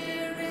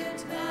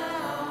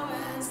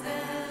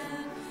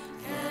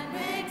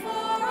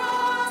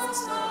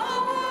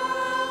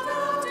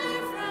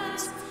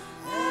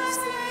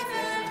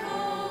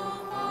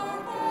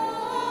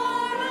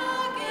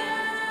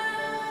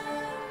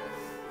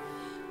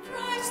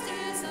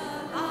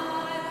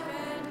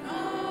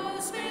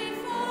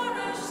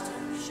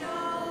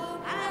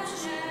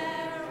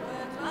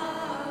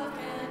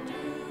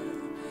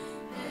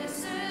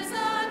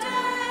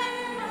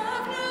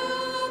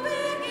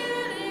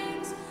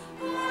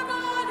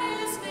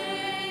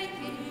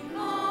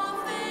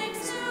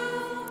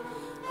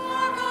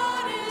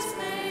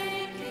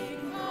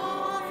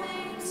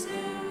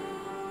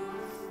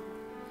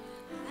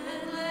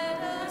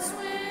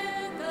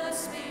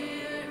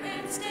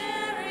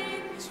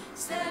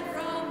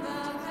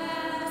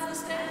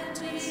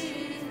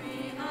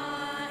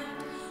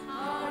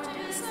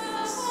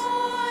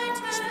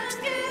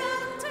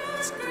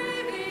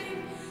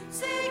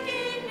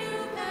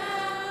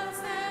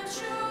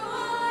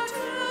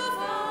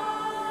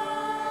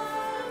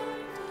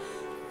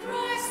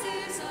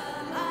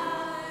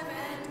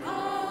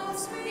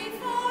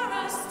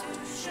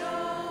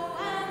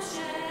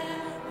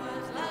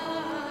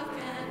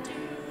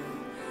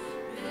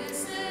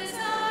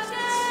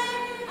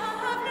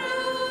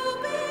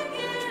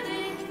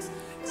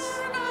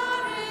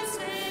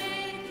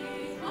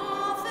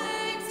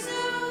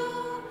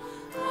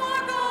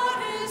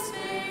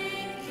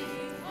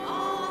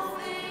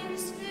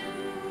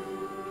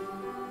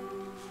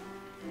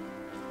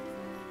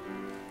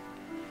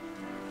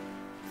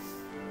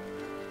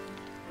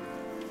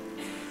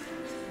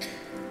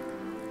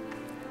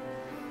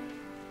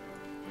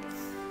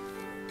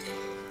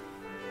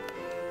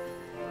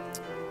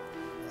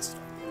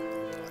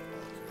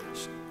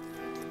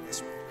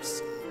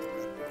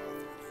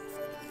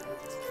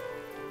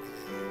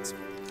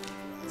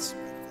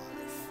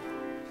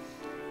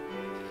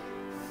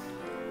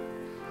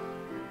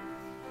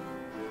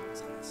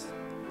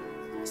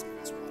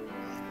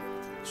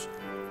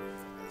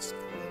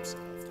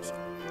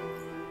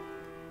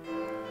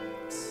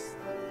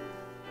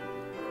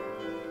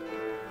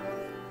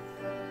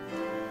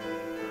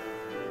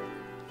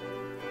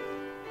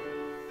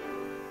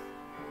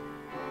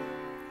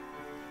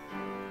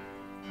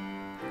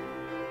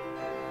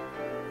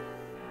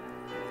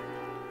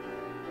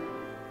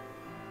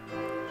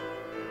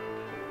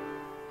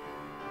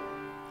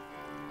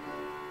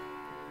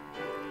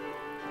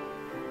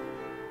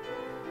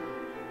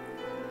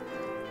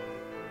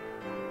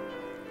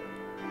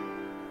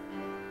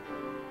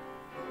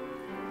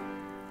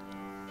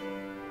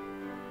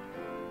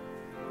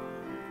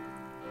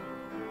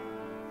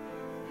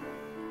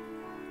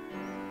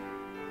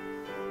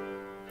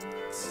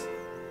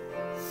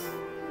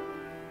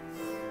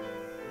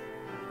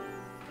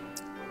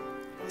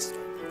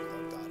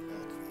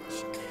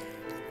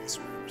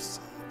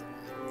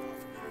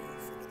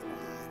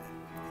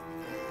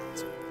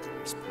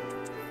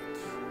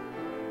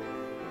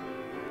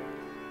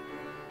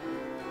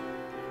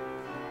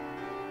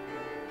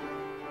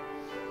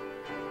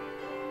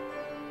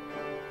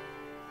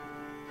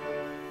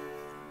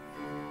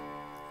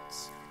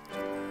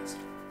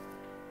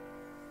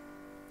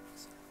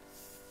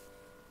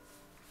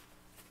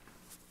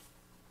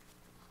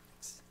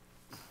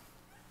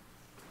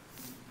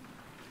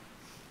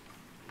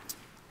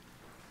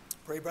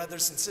Pray,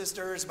 brothers and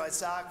sisters, my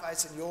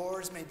sacrifice and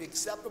yours may be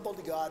acceptable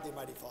to God, the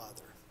Almighty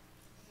Father.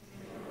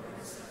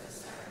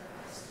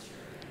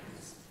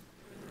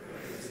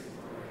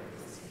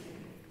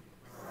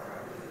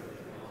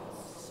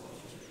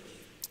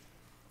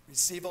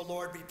 Receive, O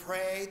Lord, we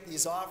pray,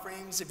 these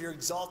offerings of your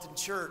exalted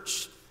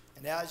church,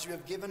 and as you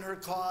have given her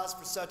cause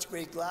for such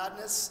great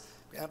gladness,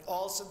 grant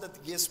also that the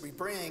gifts we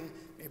bring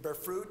may bear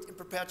fruit in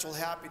perpetual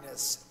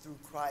happiness through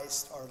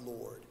Christ our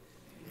Lord.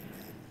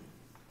 Amen.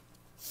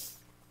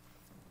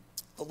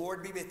 The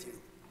Lord be with you.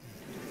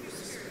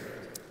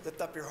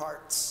 Lift up your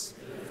hearts.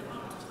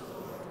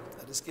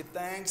 Let us give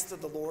thanks to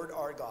the Lord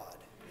our God.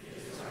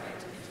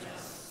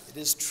 It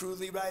is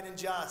truly right and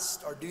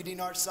just, our duty and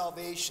our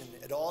salvation,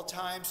 at all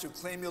times to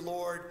acclaim you,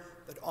 Lord,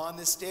 but on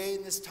this day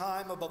and this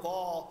time above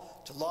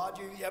all, to laud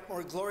you yet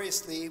more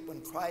gloriously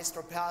when Christ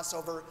our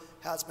Passover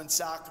has been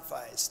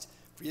sacrificed.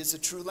 For he is the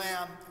true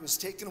Lamb who has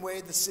taken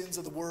away the sins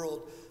of the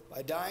world.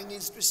 By dying he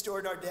has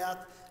restored our death,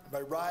 and by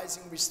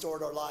rising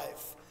restored our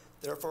life.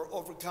 Therefore,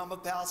 overcome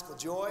with paschal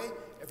joy,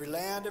 every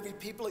land, every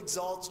people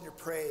exalts in your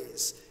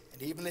praise,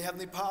 and even the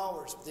heavenly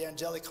powers with the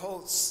angelic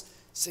hosts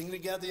sing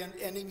together the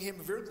unending hymn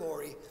of your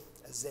glory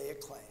as they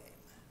acclaim.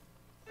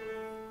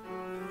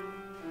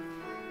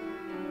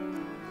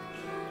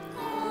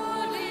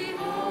 Holy,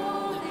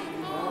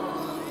 holy,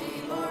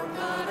 holy, Lord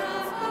God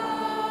of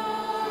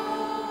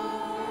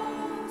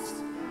hosts.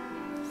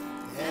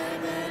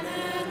 Heaven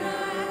and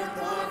earth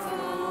are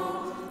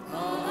full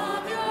all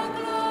of your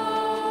glory.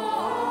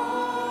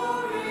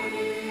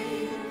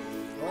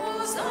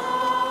 Hosanna,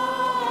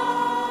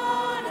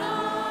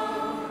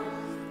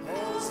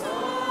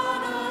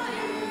 Hosanna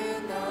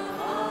in the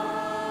highest.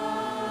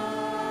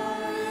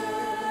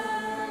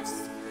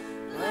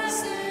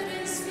 Blessed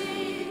is he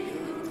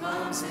who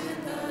comes in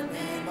the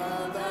name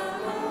of the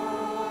Lord.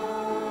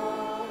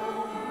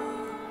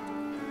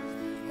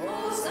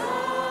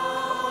 Hosanna,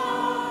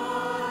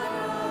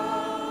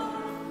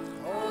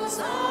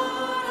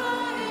 Hosanna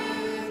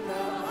in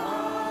the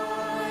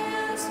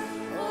highest.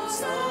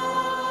 Hosanna,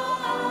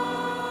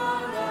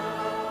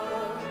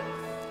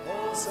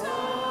 Hosanna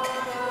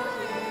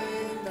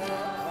in the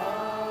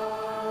highest.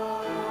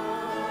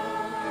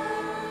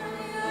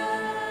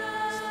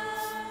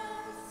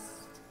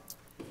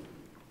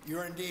 You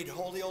are indeed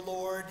holy, O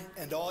Lord,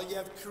 and all you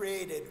have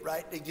created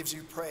rightly gives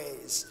you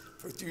praise.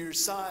 For through your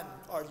Son,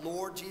 our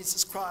Lord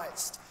Jesus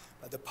Christ,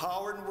 by the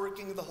power and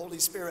working of the Holy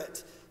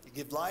Spirit, you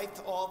give life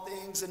to all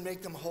things and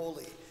make them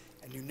holy.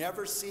 And you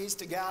never cease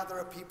to gather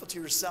a people to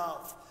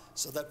yourself,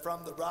 so that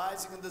from the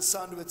rising of the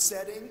sun to its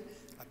setting,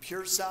 a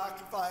pure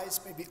sacrifice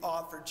may be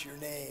offered to your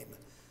name.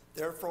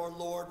 Therefore,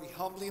 Lord, we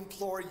humbly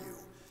implore you,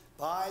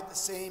 by the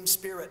same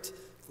Spirit,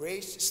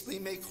 graciously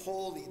make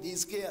holy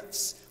these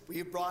gifts we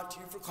have brought to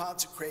you for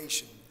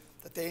consecration,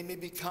 that they may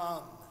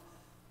become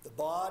the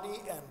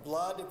body and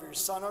blood of your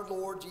Son, our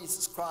Lord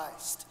Jesus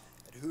Christ,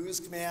 at whose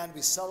command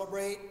we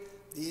celebrate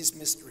these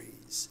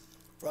mysteries.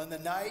 For on the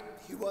night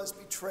he was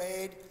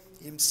betrayed,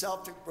 he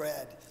himself took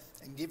bread,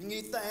 and giving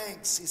you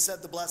thanks, he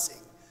said the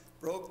blessing,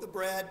 broke the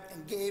bread,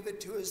 and gave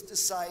it to his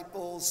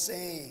disciples,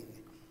 saying,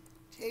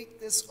 "Take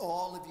this,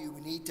 all of you,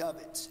 and eat of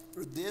it,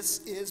 for this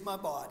is my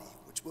body,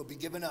 which will be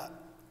given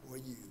up for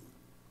you."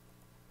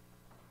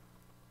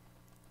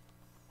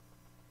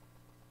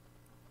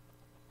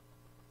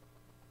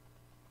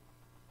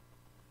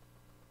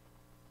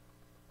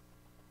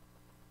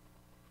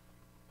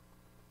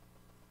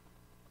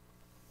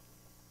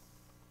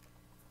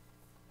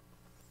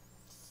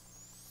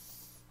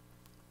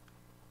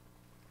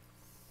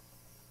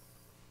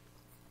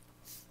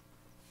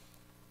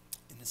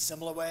 In a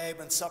similar way,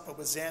 when supper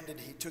was ended,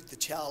 he took the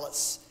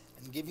chalice,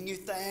 and giving you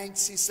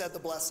thanks, he said the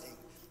blessing,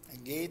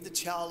 and gave the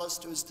chalice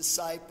to his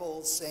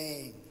disciples,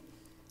 saying,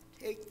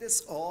 "Take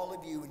this, all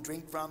of you, and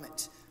drink from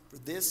it, for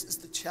this is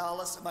the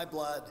chalice of my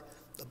blood,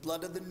 the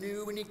blood of the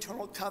new and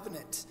eternal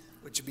covenant,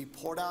 which will be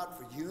poured out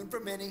for you and for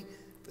many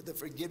for the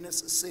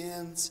forgiveness of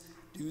sins.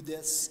 Do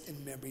this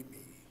in memory of me."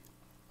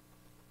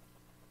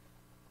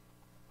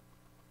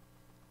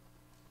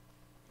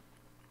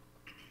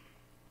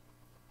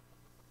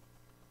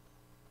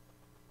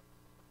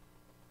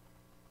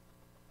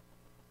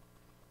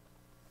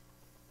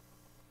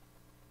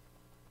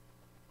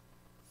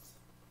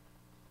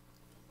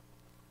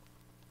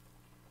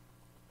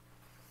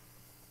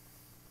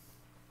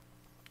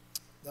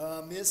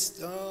 The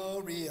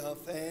mystery of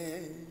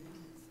faith.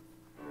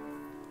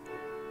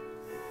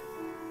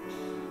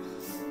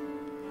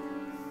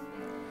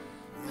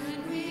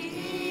 When we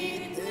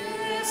eat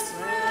this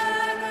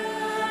bread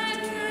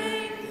and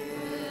drink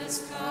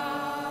this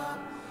cup,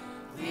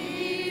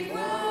 we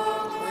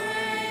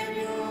proclaim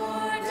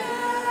your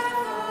death,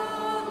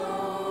 O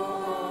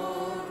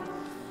Lord,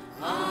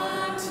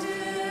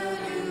 until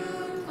you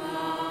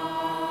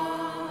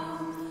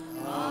come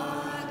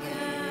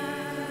again.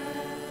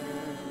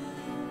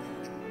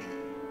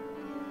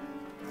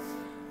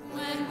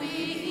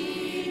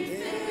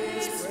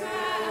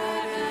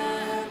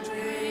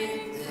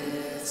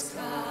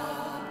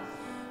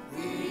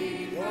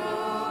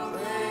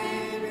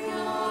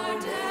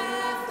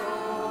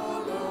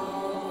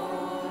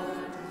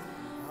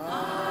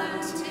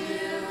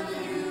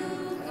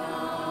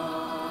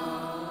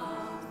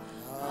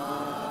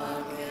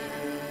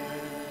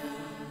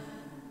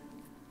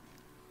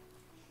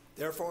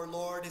 Therefore,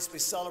 Lord, as we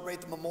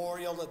celebrate the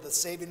memorial of the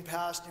saving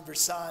passion of your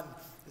Son,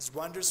 his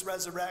wondrous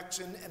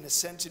resurrection and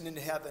ascension into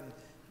heaven,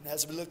 and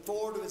as we look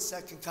forward to his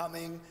second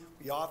coming,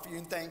 we offer you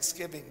in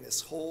thanksgiving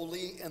this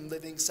holy and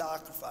living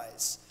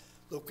sacrifice.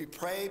 Look, we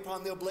pray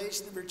upon the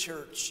oblation of your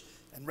church,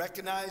 and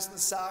recognize the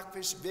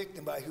sacrificial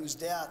victim by whose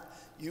death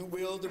you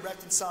willed to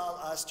reconcile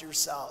us to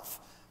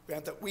yourself.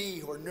 Grant that we,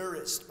 who are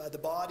nourished by the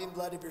body and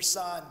blood of your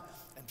Son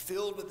and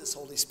filled with this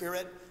Holy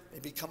Spirit, may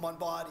become one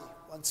body,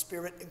 one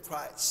spirit in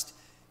Christ.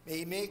 May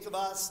he make of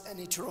us an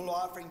eternal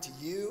offering to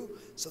you,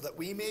 so that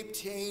we may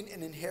obtain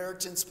an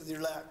inheritance with your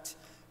elect,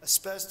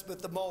 especially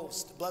with the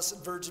most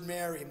Blessed Virgin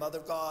Mary, Mother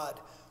of God,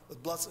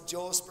 with blessed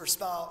Joseph, her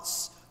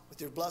spouse, with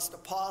your blessed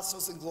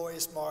apostles and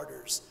glorious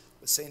martyrs,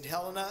 with St.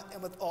 Helena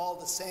and with all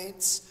the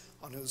saints,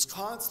 on whose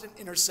constant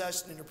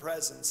intercession in your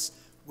presence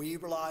we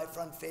rely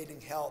for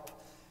unfading help.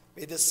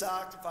 May the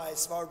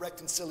sacrifice of our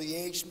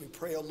reconciliation, we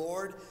pray, O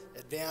Lord,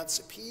 advance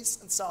the peace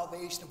and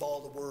salvation of all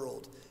the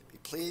world. Be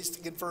pleased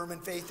to confirm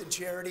in faith and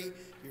charity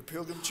your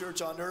pilgrim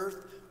church on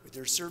earth, with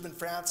your servant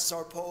Francis,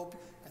 our Pope,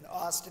 and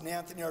Austin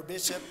Anthony, our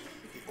Bishop,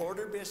 the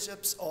ordered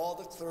bishops, all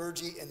the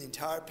clergy, and the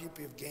entire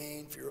people you have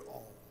gained for your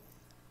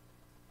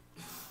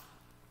own.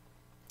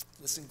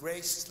 Listen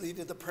graciously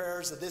to the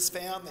prayers of this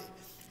family,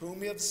 whom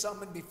we have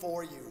summoned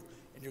before you.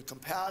 In your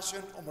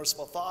compassion, O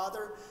merciful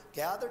Father,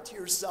 gather to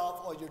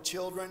yourself all your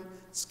children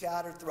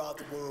scattered throughout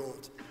the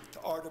world,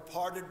 to our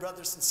departed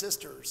brothers and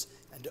sisters,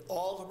 and to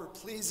all who are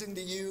pleasing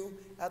to you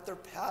at their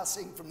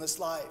passing from this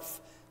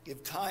life.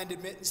 Give kind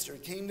admittance to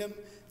your kingdom.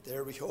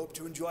 There we hope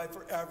to enjoy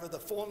forever the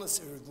fullness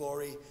of your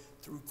glory,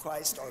 through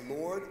Christ our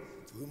Lord,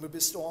 to whom we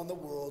bestow on the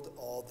world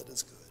all that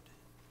is good.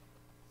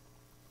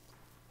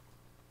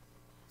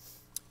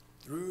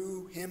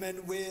 Through him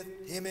and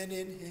with him and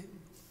in him,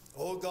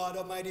 O God,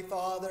 Almighty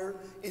Father,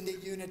 in the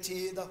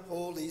unity of the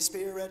Holy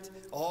Spirit,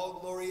 all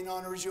glory and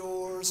honor is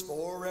yours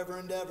forever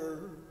and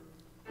ever.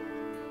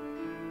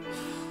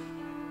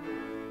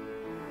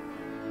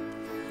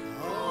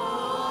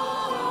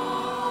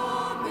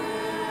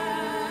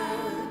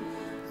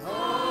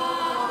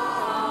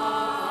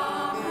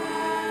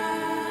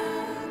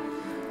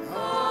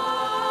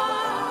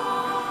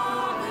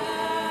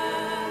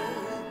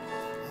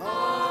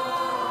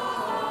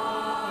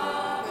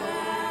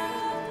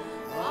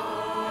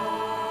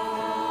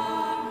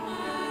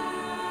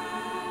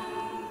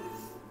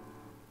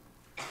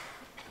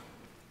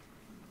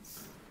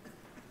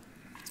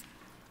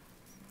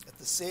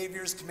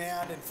 Savior's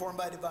command, informed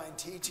by divine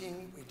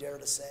teaching, we dare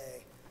to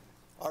say,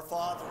 Our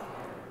Father,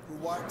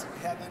 who art in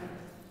heaven,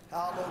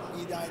 hallowed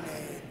be thy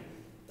name.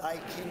 Thy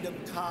kingdom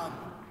come,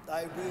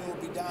 thy will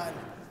be done,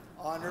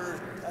 on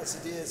earth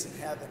as it is in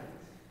heaven.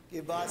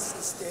 Give us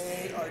this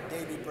day our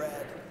daily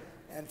bread,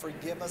 and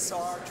forgive us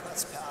our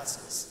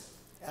trespasses,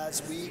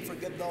 as we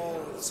forgive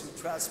those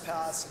who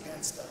trespass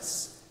against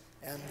us.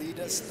 And lead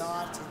us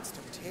not into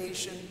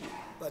temptation,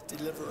 but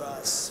deliver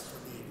us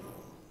from evil.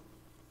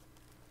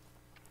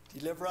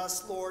 Deliver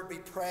us, Lord, we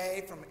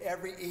pray, from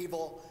every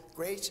evil.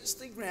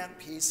 Graciously grant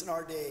peace in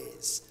our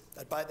days,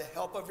 that by the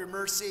help of your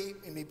mercy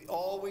we may be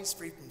always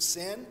free from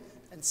sin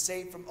and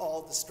safe from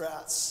all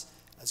distress,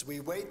 as we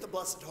await the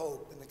blessed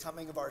hope in the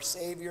coming of our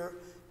Savior,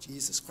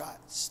 Jesus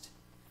Christ.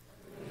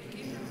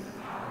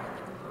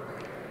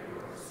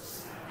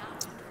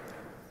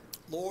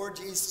 Lord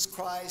Jesus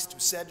Christ, who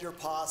said to your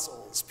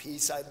apostles,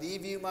 Peace I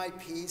leave you, my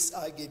peace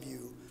I give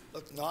you.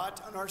 Look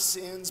not on our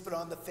sins, but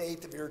on the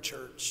faith of your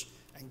church,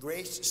 and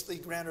graciously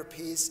grant her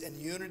peace and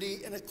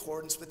unity in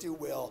accordance with your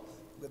will,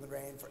 live and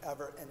reign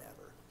forever and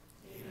ever.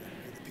 Amen.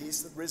 May the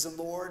peace of the risen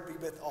Lord be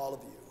with all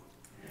of you.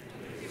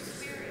 And with your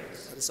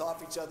spirit. Let us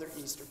offer each other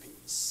Easter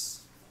peace.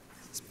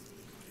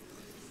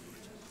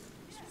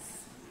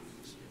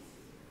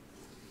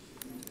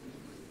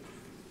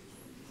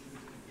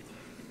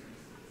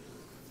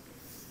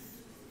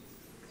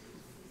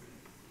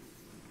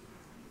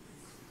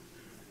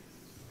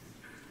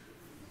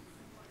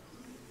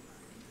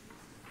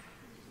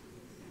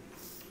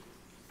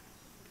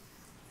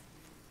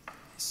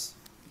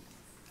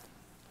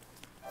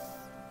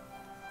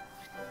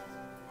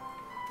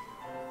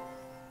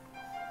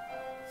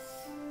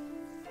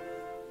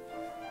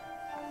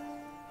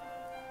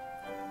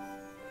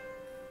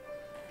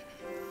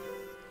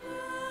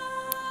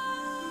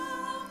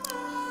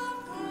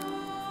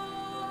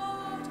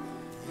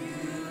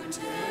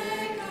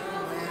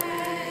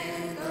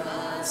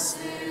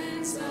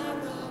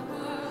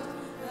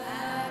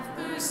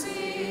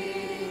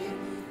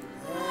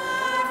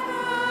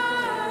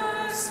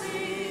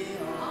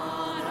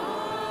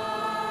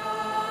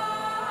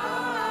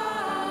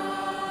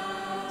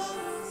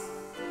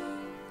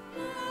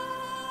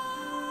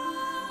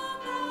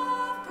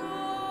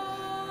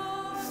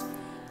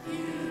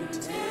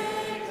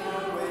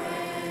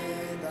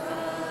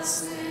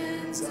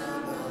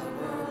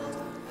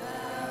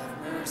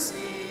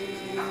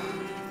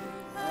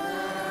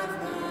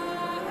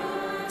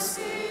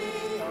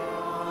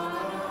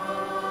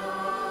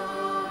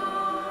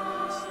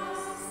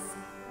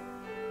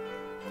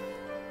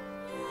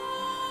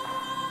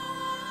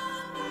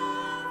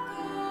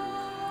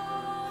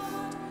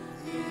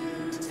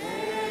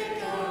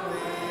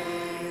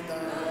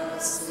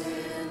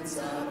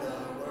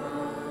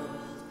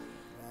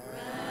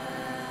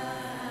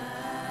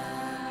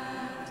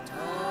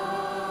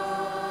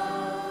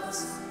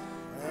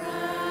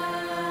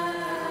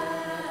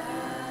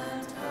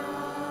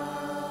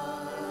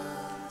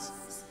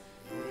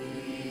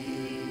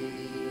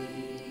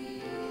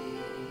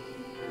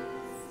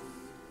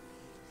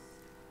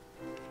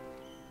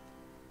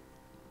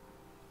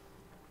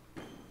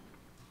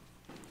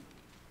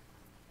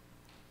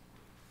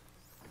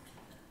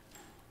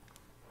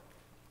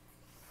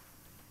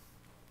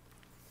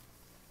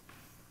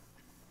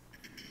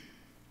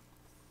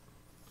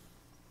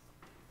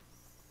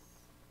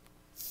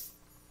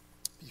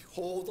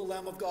 Behold the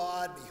Lamb of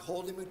God,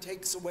 behold him who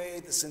takes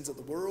away the sins of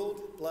the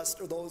world.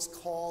 Blessed are those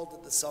called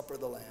at the supper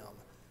of the Lamb.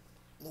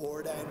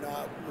 Lord, I am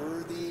not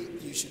worthy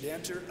you should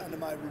enter under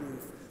my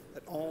roof,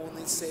 but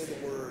only say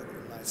the word,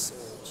 and my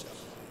soul shall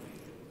be.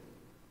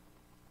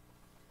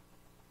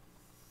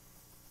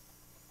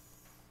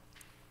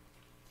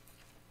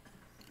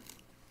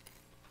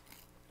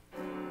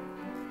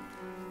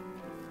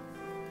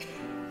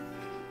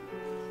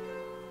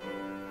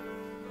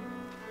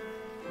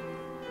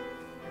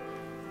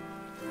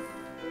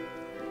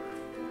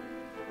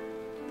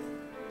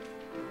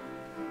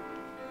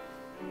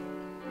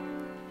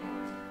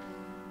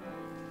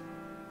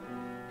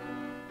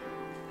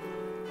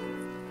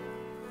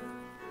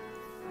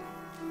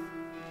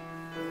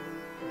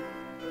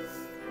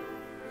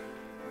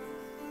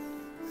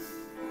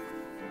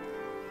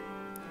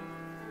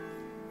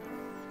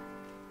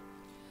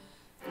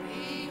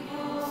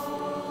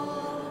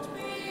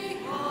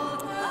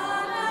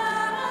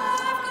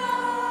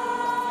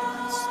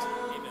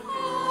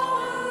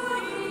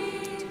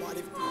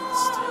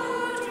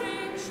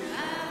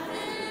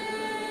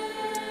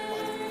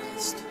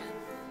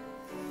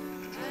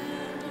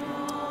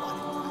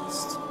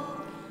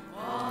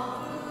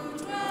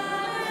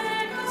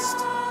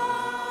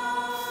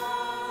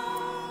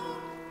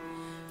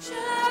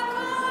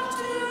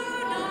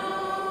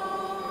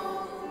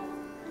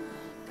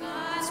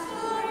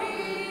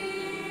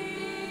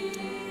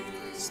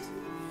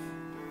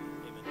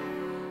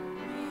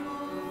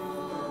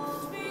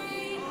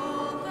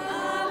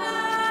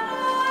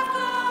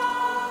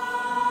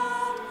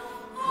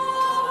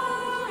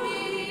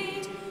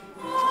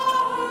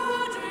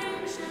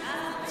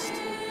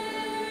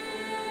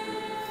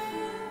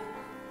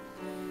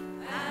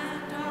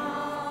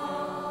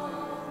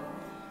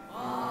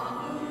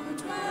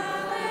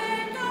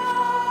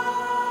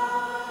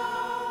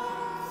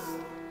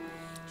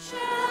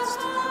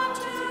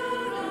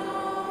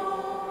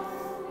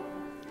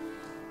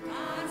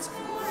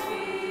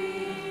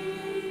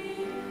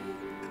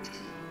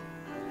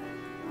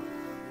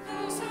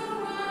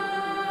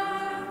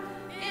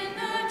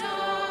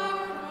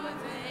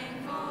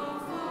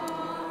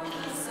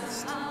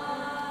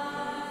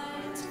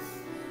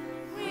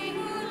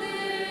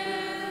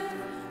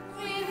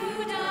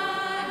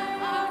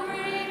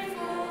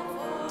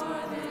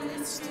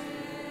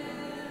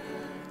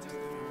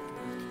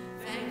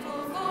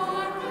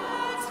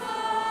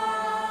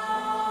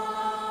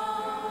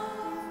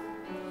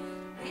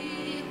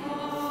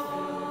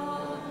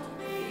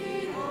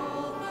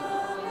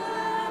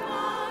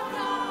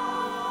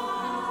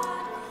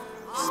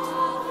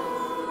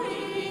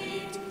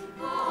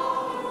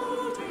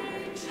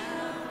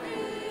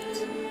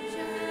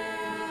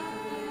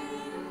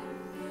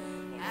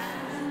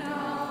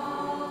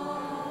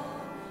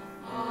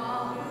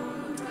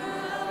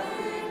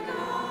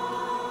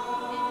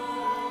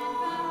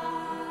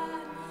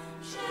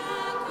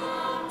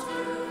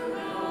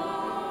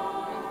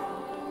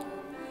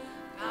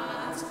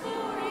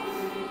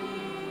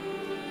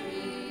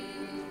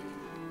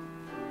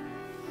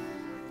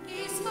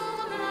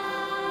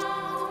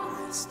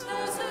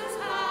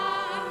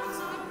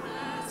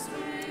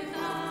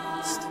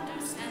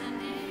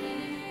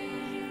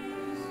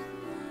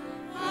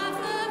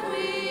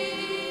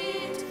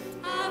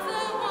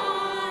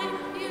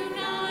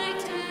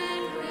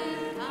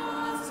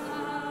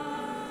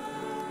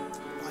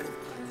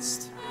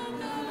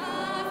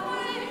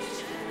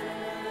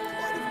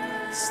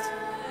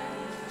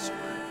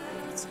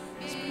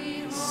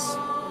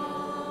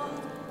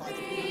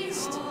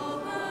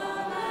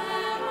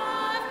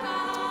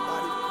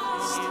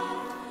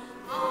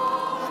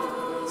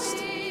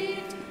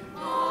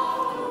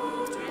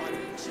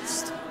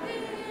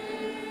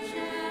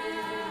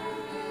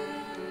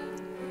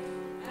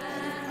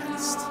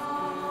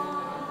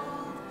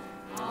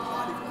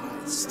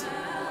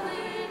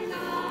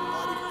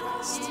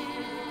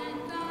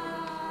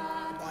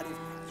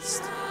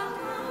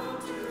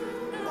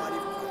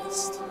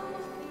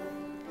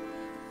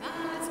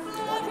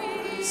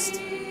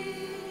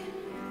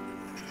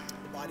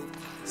 Body of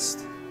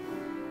Christ.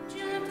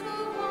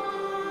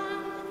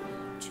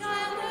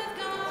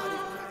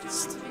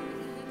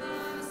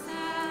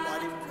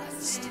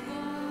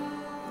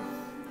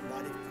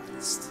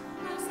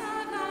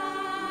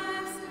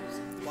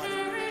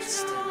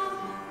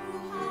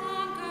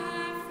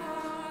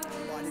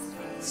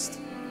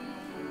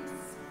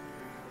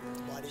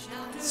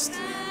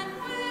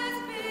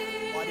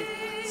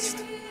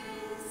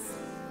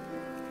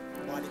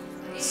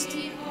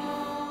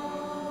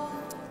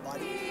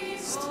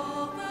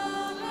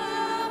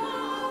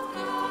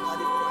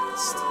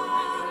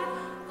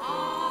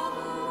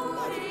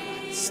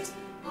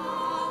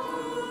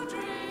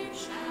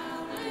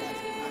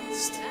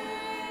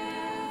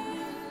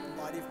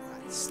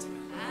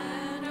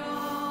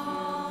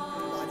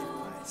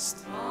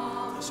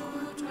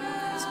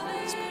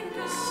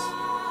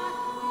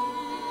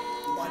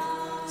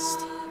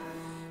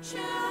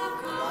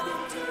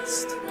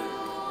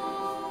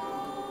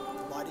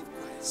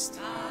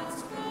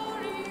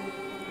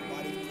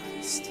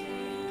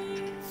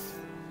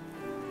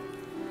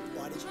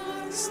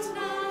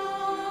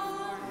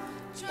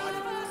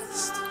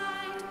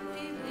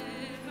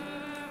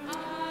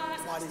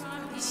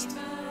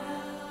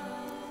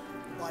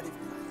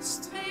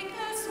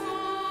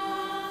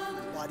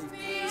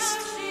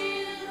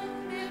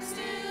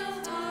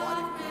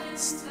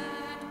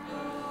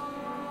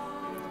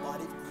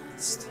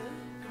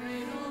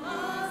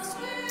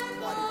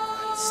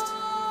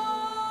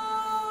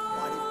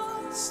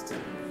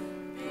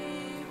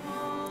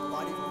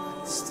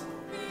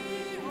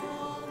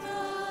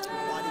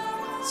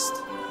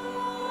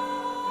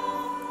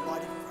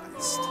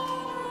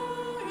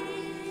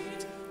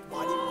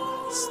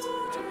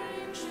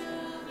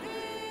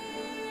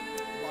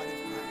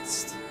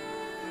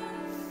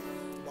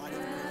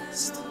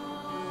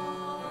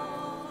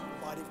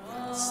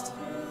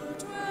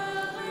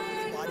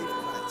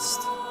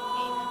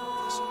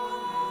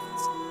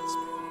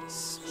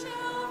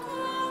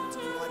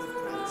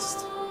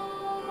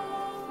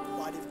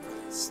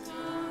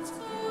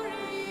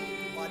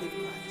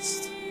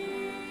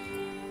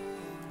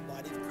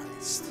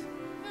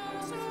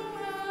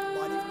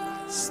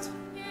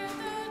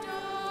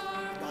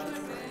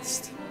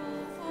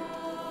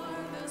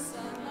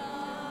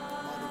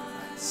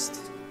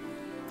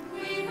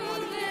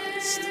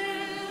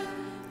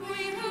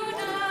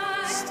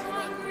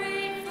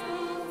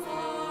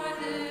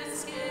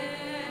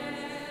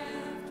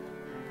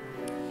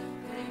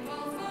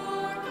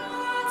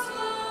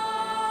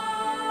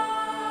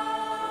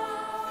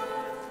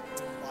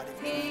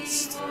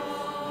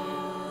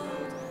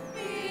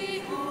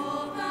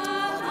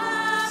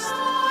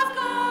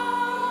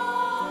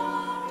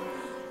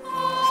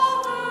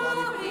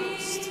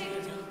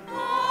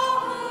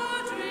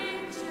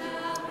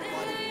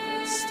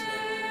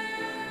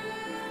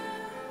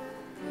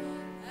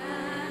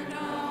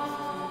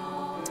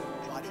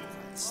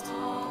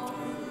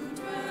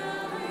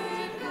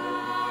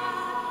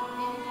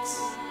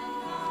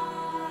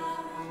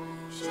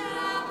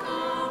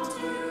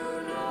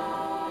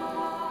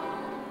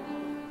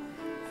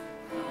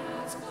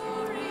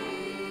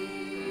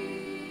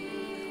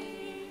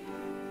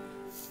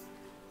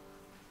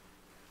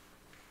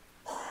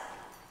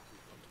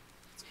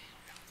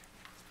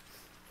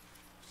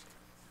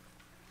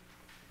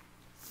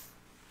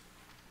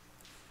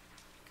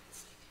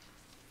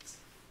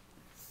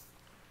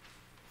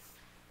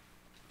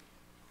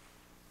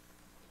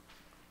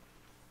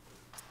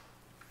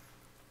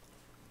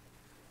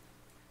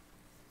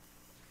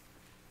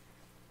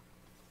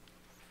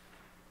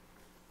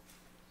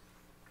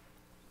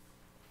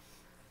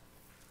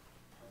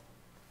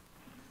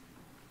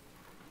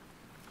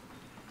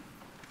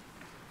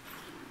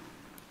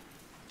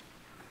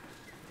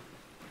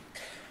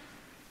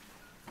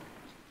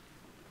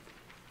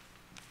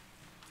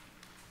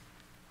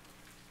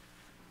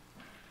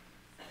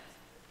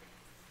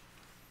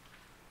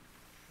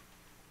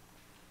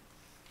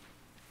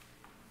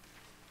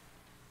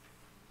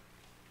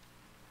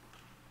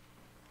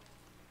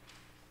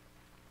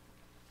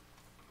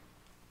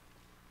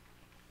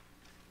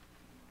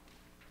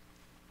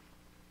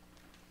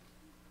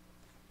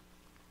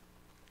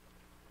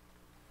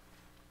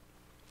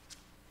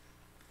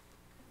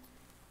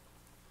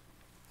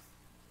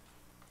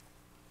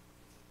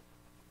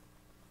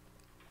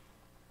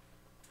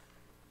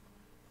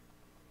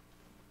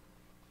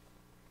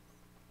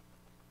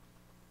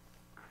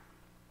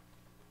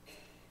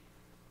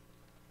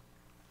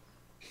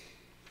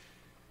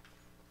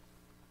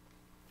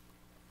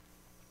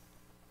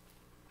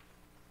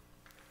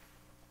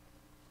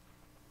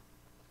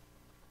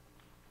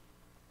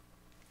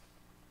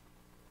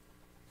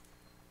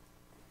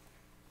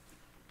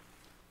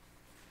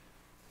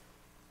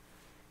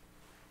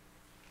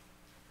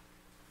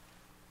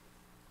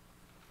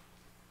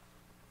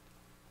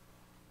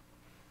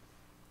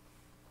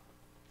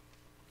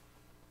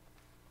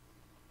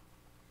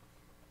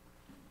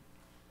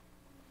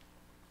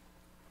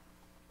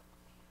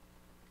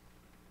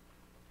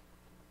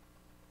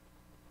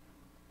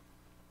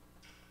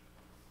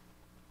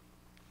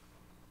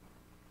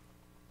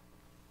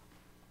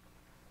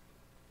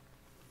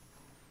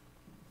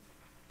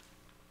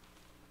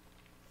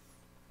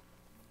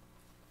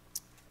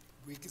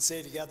 We can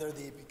say together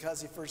the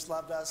Because He First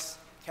Loved Us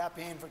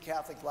campaign for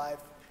Catholic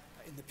life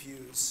in the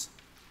pews.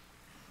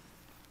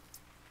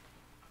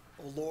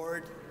 O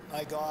Lord,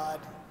 my God,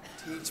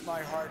 teach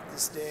my heart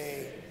this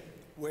day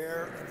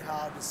where and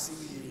how to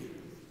see you,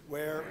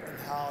 where and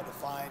how to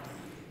find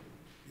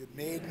you. You have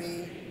made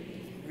me,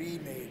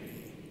 remade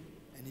me,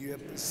 and you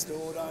have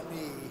bestowed on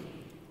me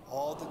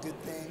all the good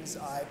things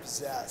I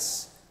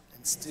possess,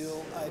 and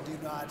still I do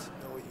not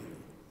know you.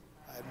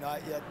 I have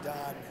not yet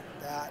done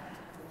that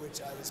for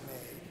which I was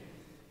made.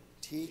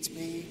 Teach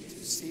me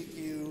to seek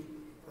you,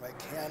 for I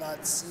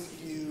cannot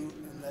seek you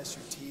unless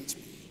you teach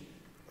me,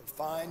 or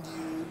find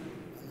you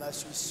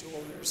unless you show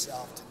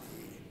yourself to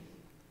me.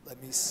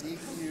 Let me seek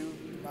you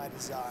in my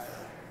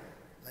desire.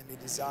 Let me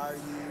desire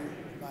you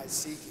in my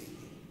seeking.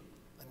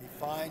 Let me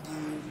find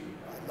you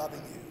by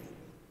loving you.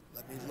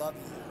 Let me love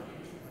you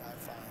when I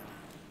find you.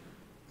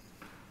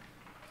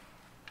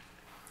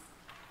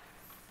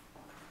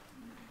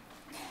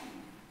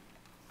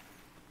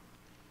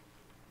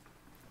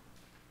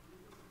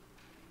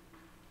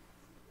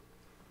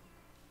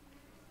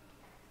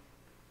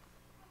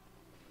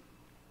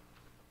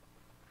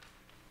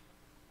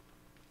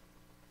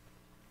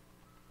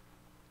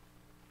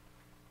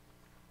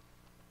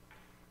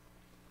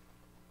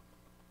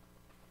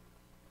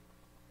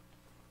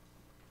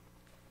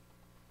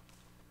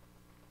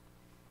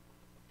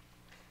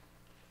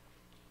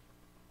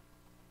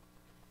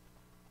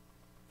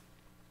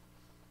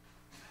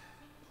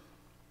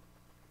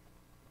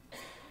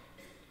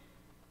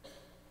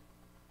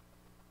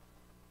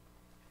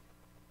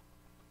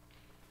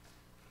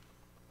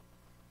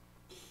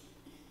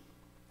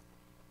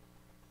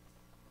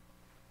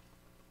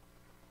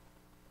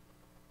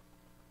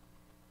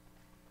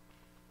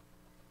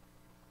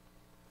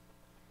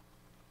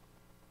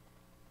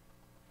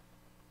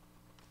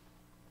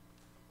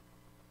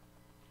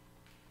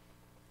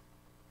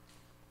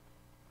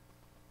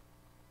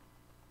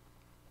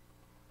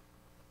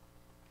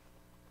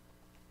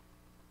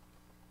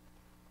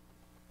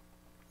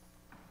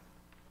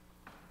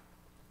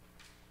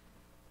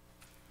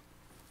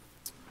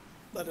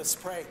 Let us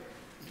pray.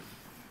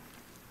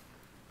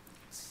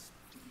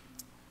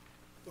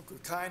 Look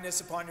with kindness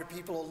upon your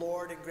people, O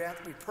Lord, and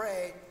grant, we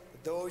pray,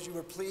 that those you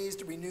were pleased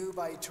to renew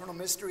by eternal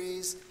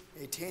mysteries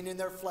may attain in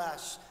their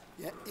flesh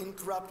the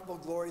incorruptible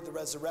glory of the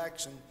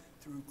resurrection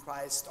through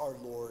Christ our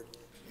Lord.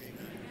 Amen.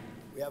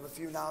 We have a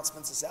few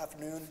announcements this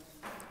afternoon.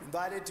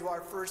 Invited to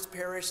our first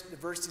parish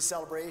diversity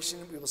celebration,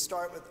 we will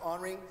start with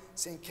honoring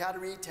St.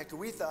 Katerina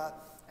Tekakwitha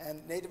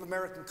and Native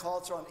American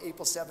culture on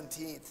April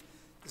 17th.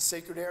 The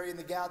sacred area in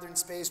the gathering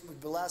space will be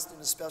blessed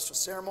in a special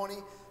ceremony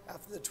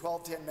after the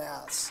 12:10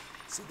 Mass.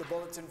 See the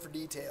bulletin for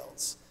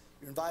details.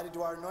 You're invited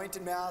to our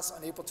anointed Mass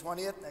on April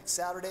 20th, next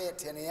Saturday at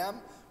 10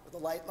 a.m. with a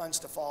light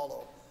lunch to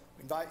follow.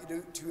 We invite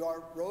you to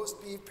our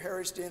roast beef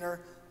parish dinner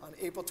on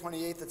April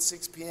 28th at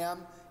 6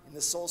 p.m. in the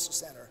Social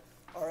Center.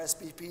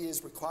 RSVP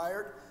is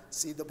required.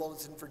 See the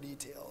bulletin for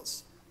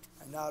details.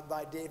 I now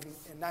invite Dave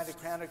and Nina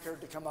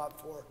Kraneker to come up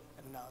for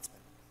an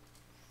announcement.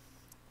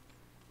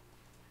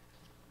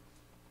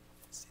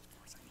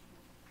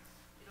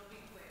 It'll be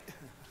quick.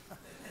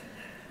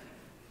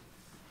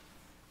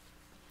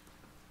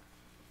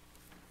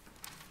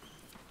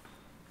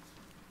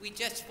 We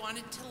just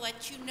wanted to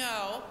let you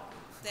know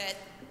that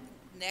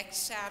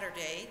next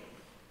Saturday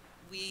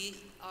we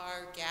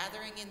are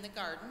gathering in the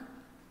garden.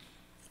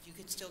 You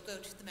can still go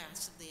to the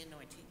Mass of the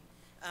Anointing.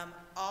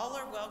 All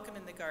are welcome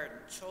in the garden,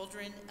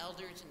 children,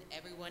 elders, and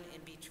everyone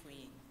in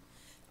between.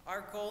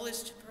 Our goal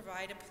is to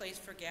provide a place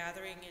for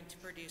gathering and to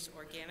produce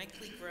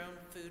organically grown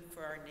food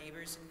for our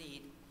neighbors in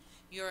need.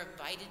 You're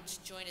invited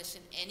to join us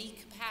in any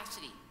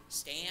capacity.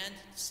 Stand,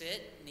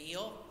 sit,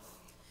 kneel,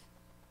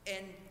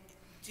 and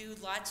do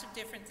lots of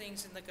different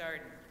things in the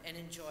garden and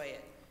enjoy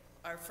it.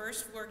 Our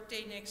first work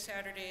day next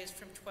Saturday is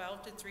from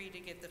 12 to 3 to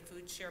get the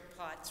food share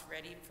plots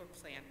ready for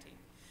planting.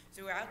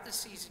 Throughout the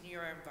season, you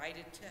are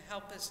invited to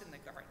help us in the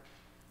garden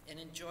and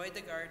enjoy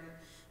the garden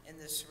and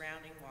the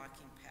surrounding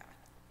walking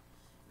path.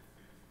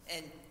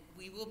 And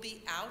we will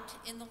be out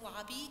in the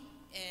lobby,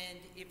 and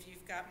if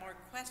you've got more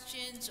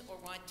questions or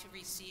want to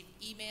receive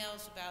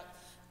emails about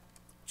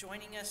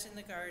joining us in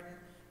the garden,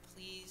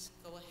 please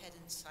go ahead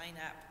and sign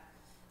up.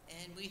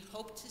 And we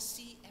hope to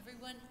see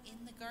everyone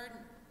in the garden.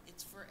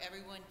 It's for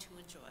everyone to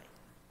enjoy.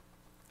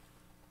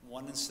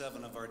 1 in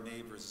 7 of our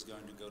neighbors is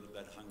going to go to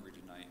bed hungry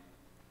tonight.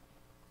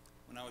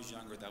 When I was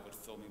younger, that would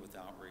fill me with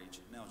outrage.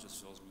 Now it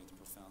just fills me with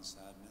profound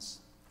sadness.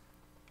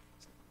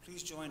 So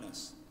please join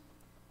us.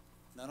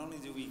 Not only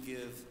do we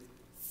give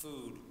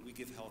food, we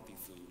give healthy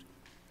food.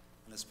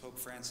 And as Pope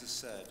Francis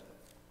said,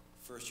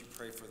 first you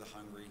pray for the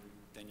hungry,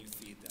 then you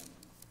feed them.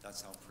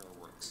 That's how prayer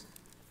works.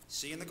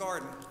 See you in the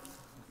garden.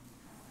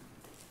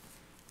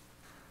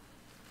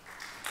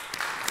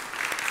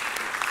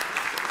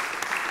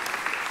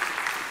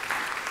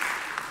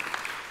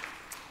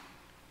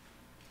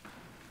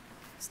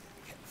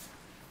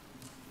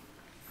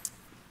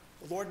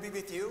 The Lord be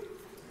with you.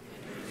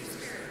 And with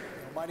your spirit.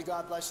 Almighty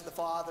God bless you, the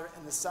Father,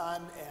 and the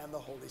Son, and the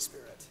Holy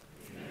Spirit.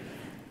 Amen.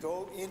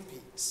 Go in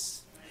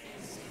peace.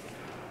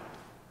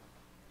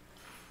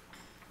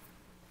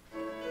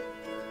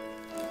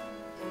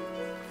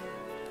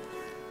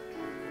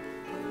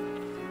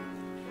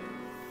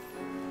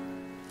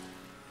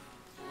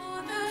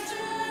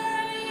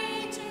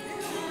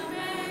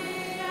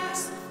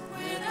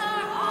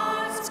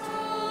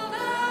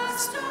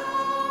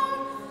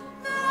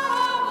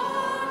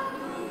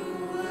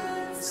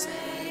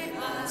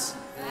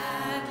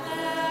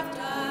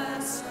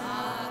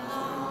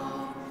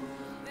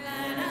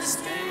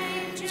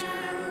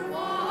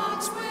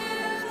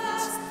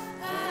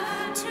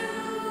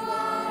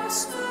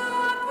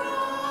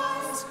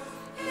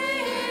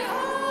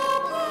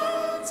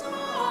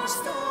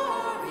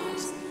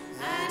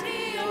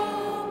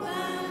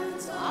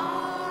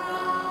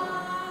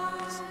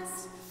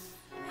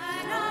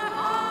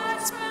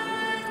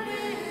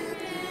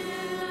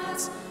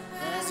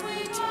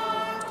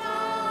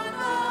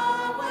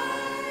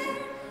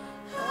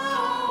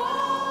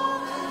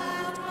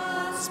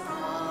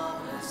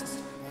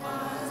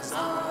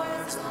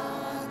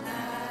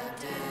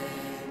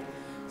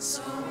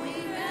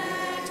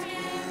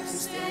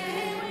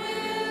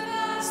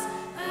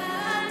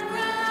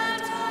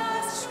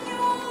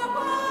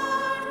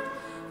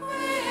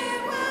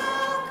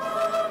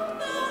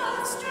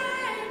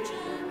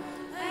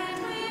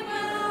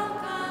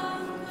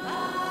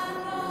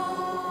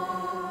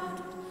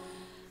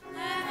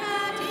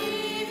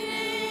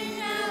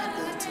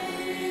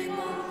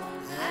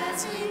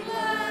 As we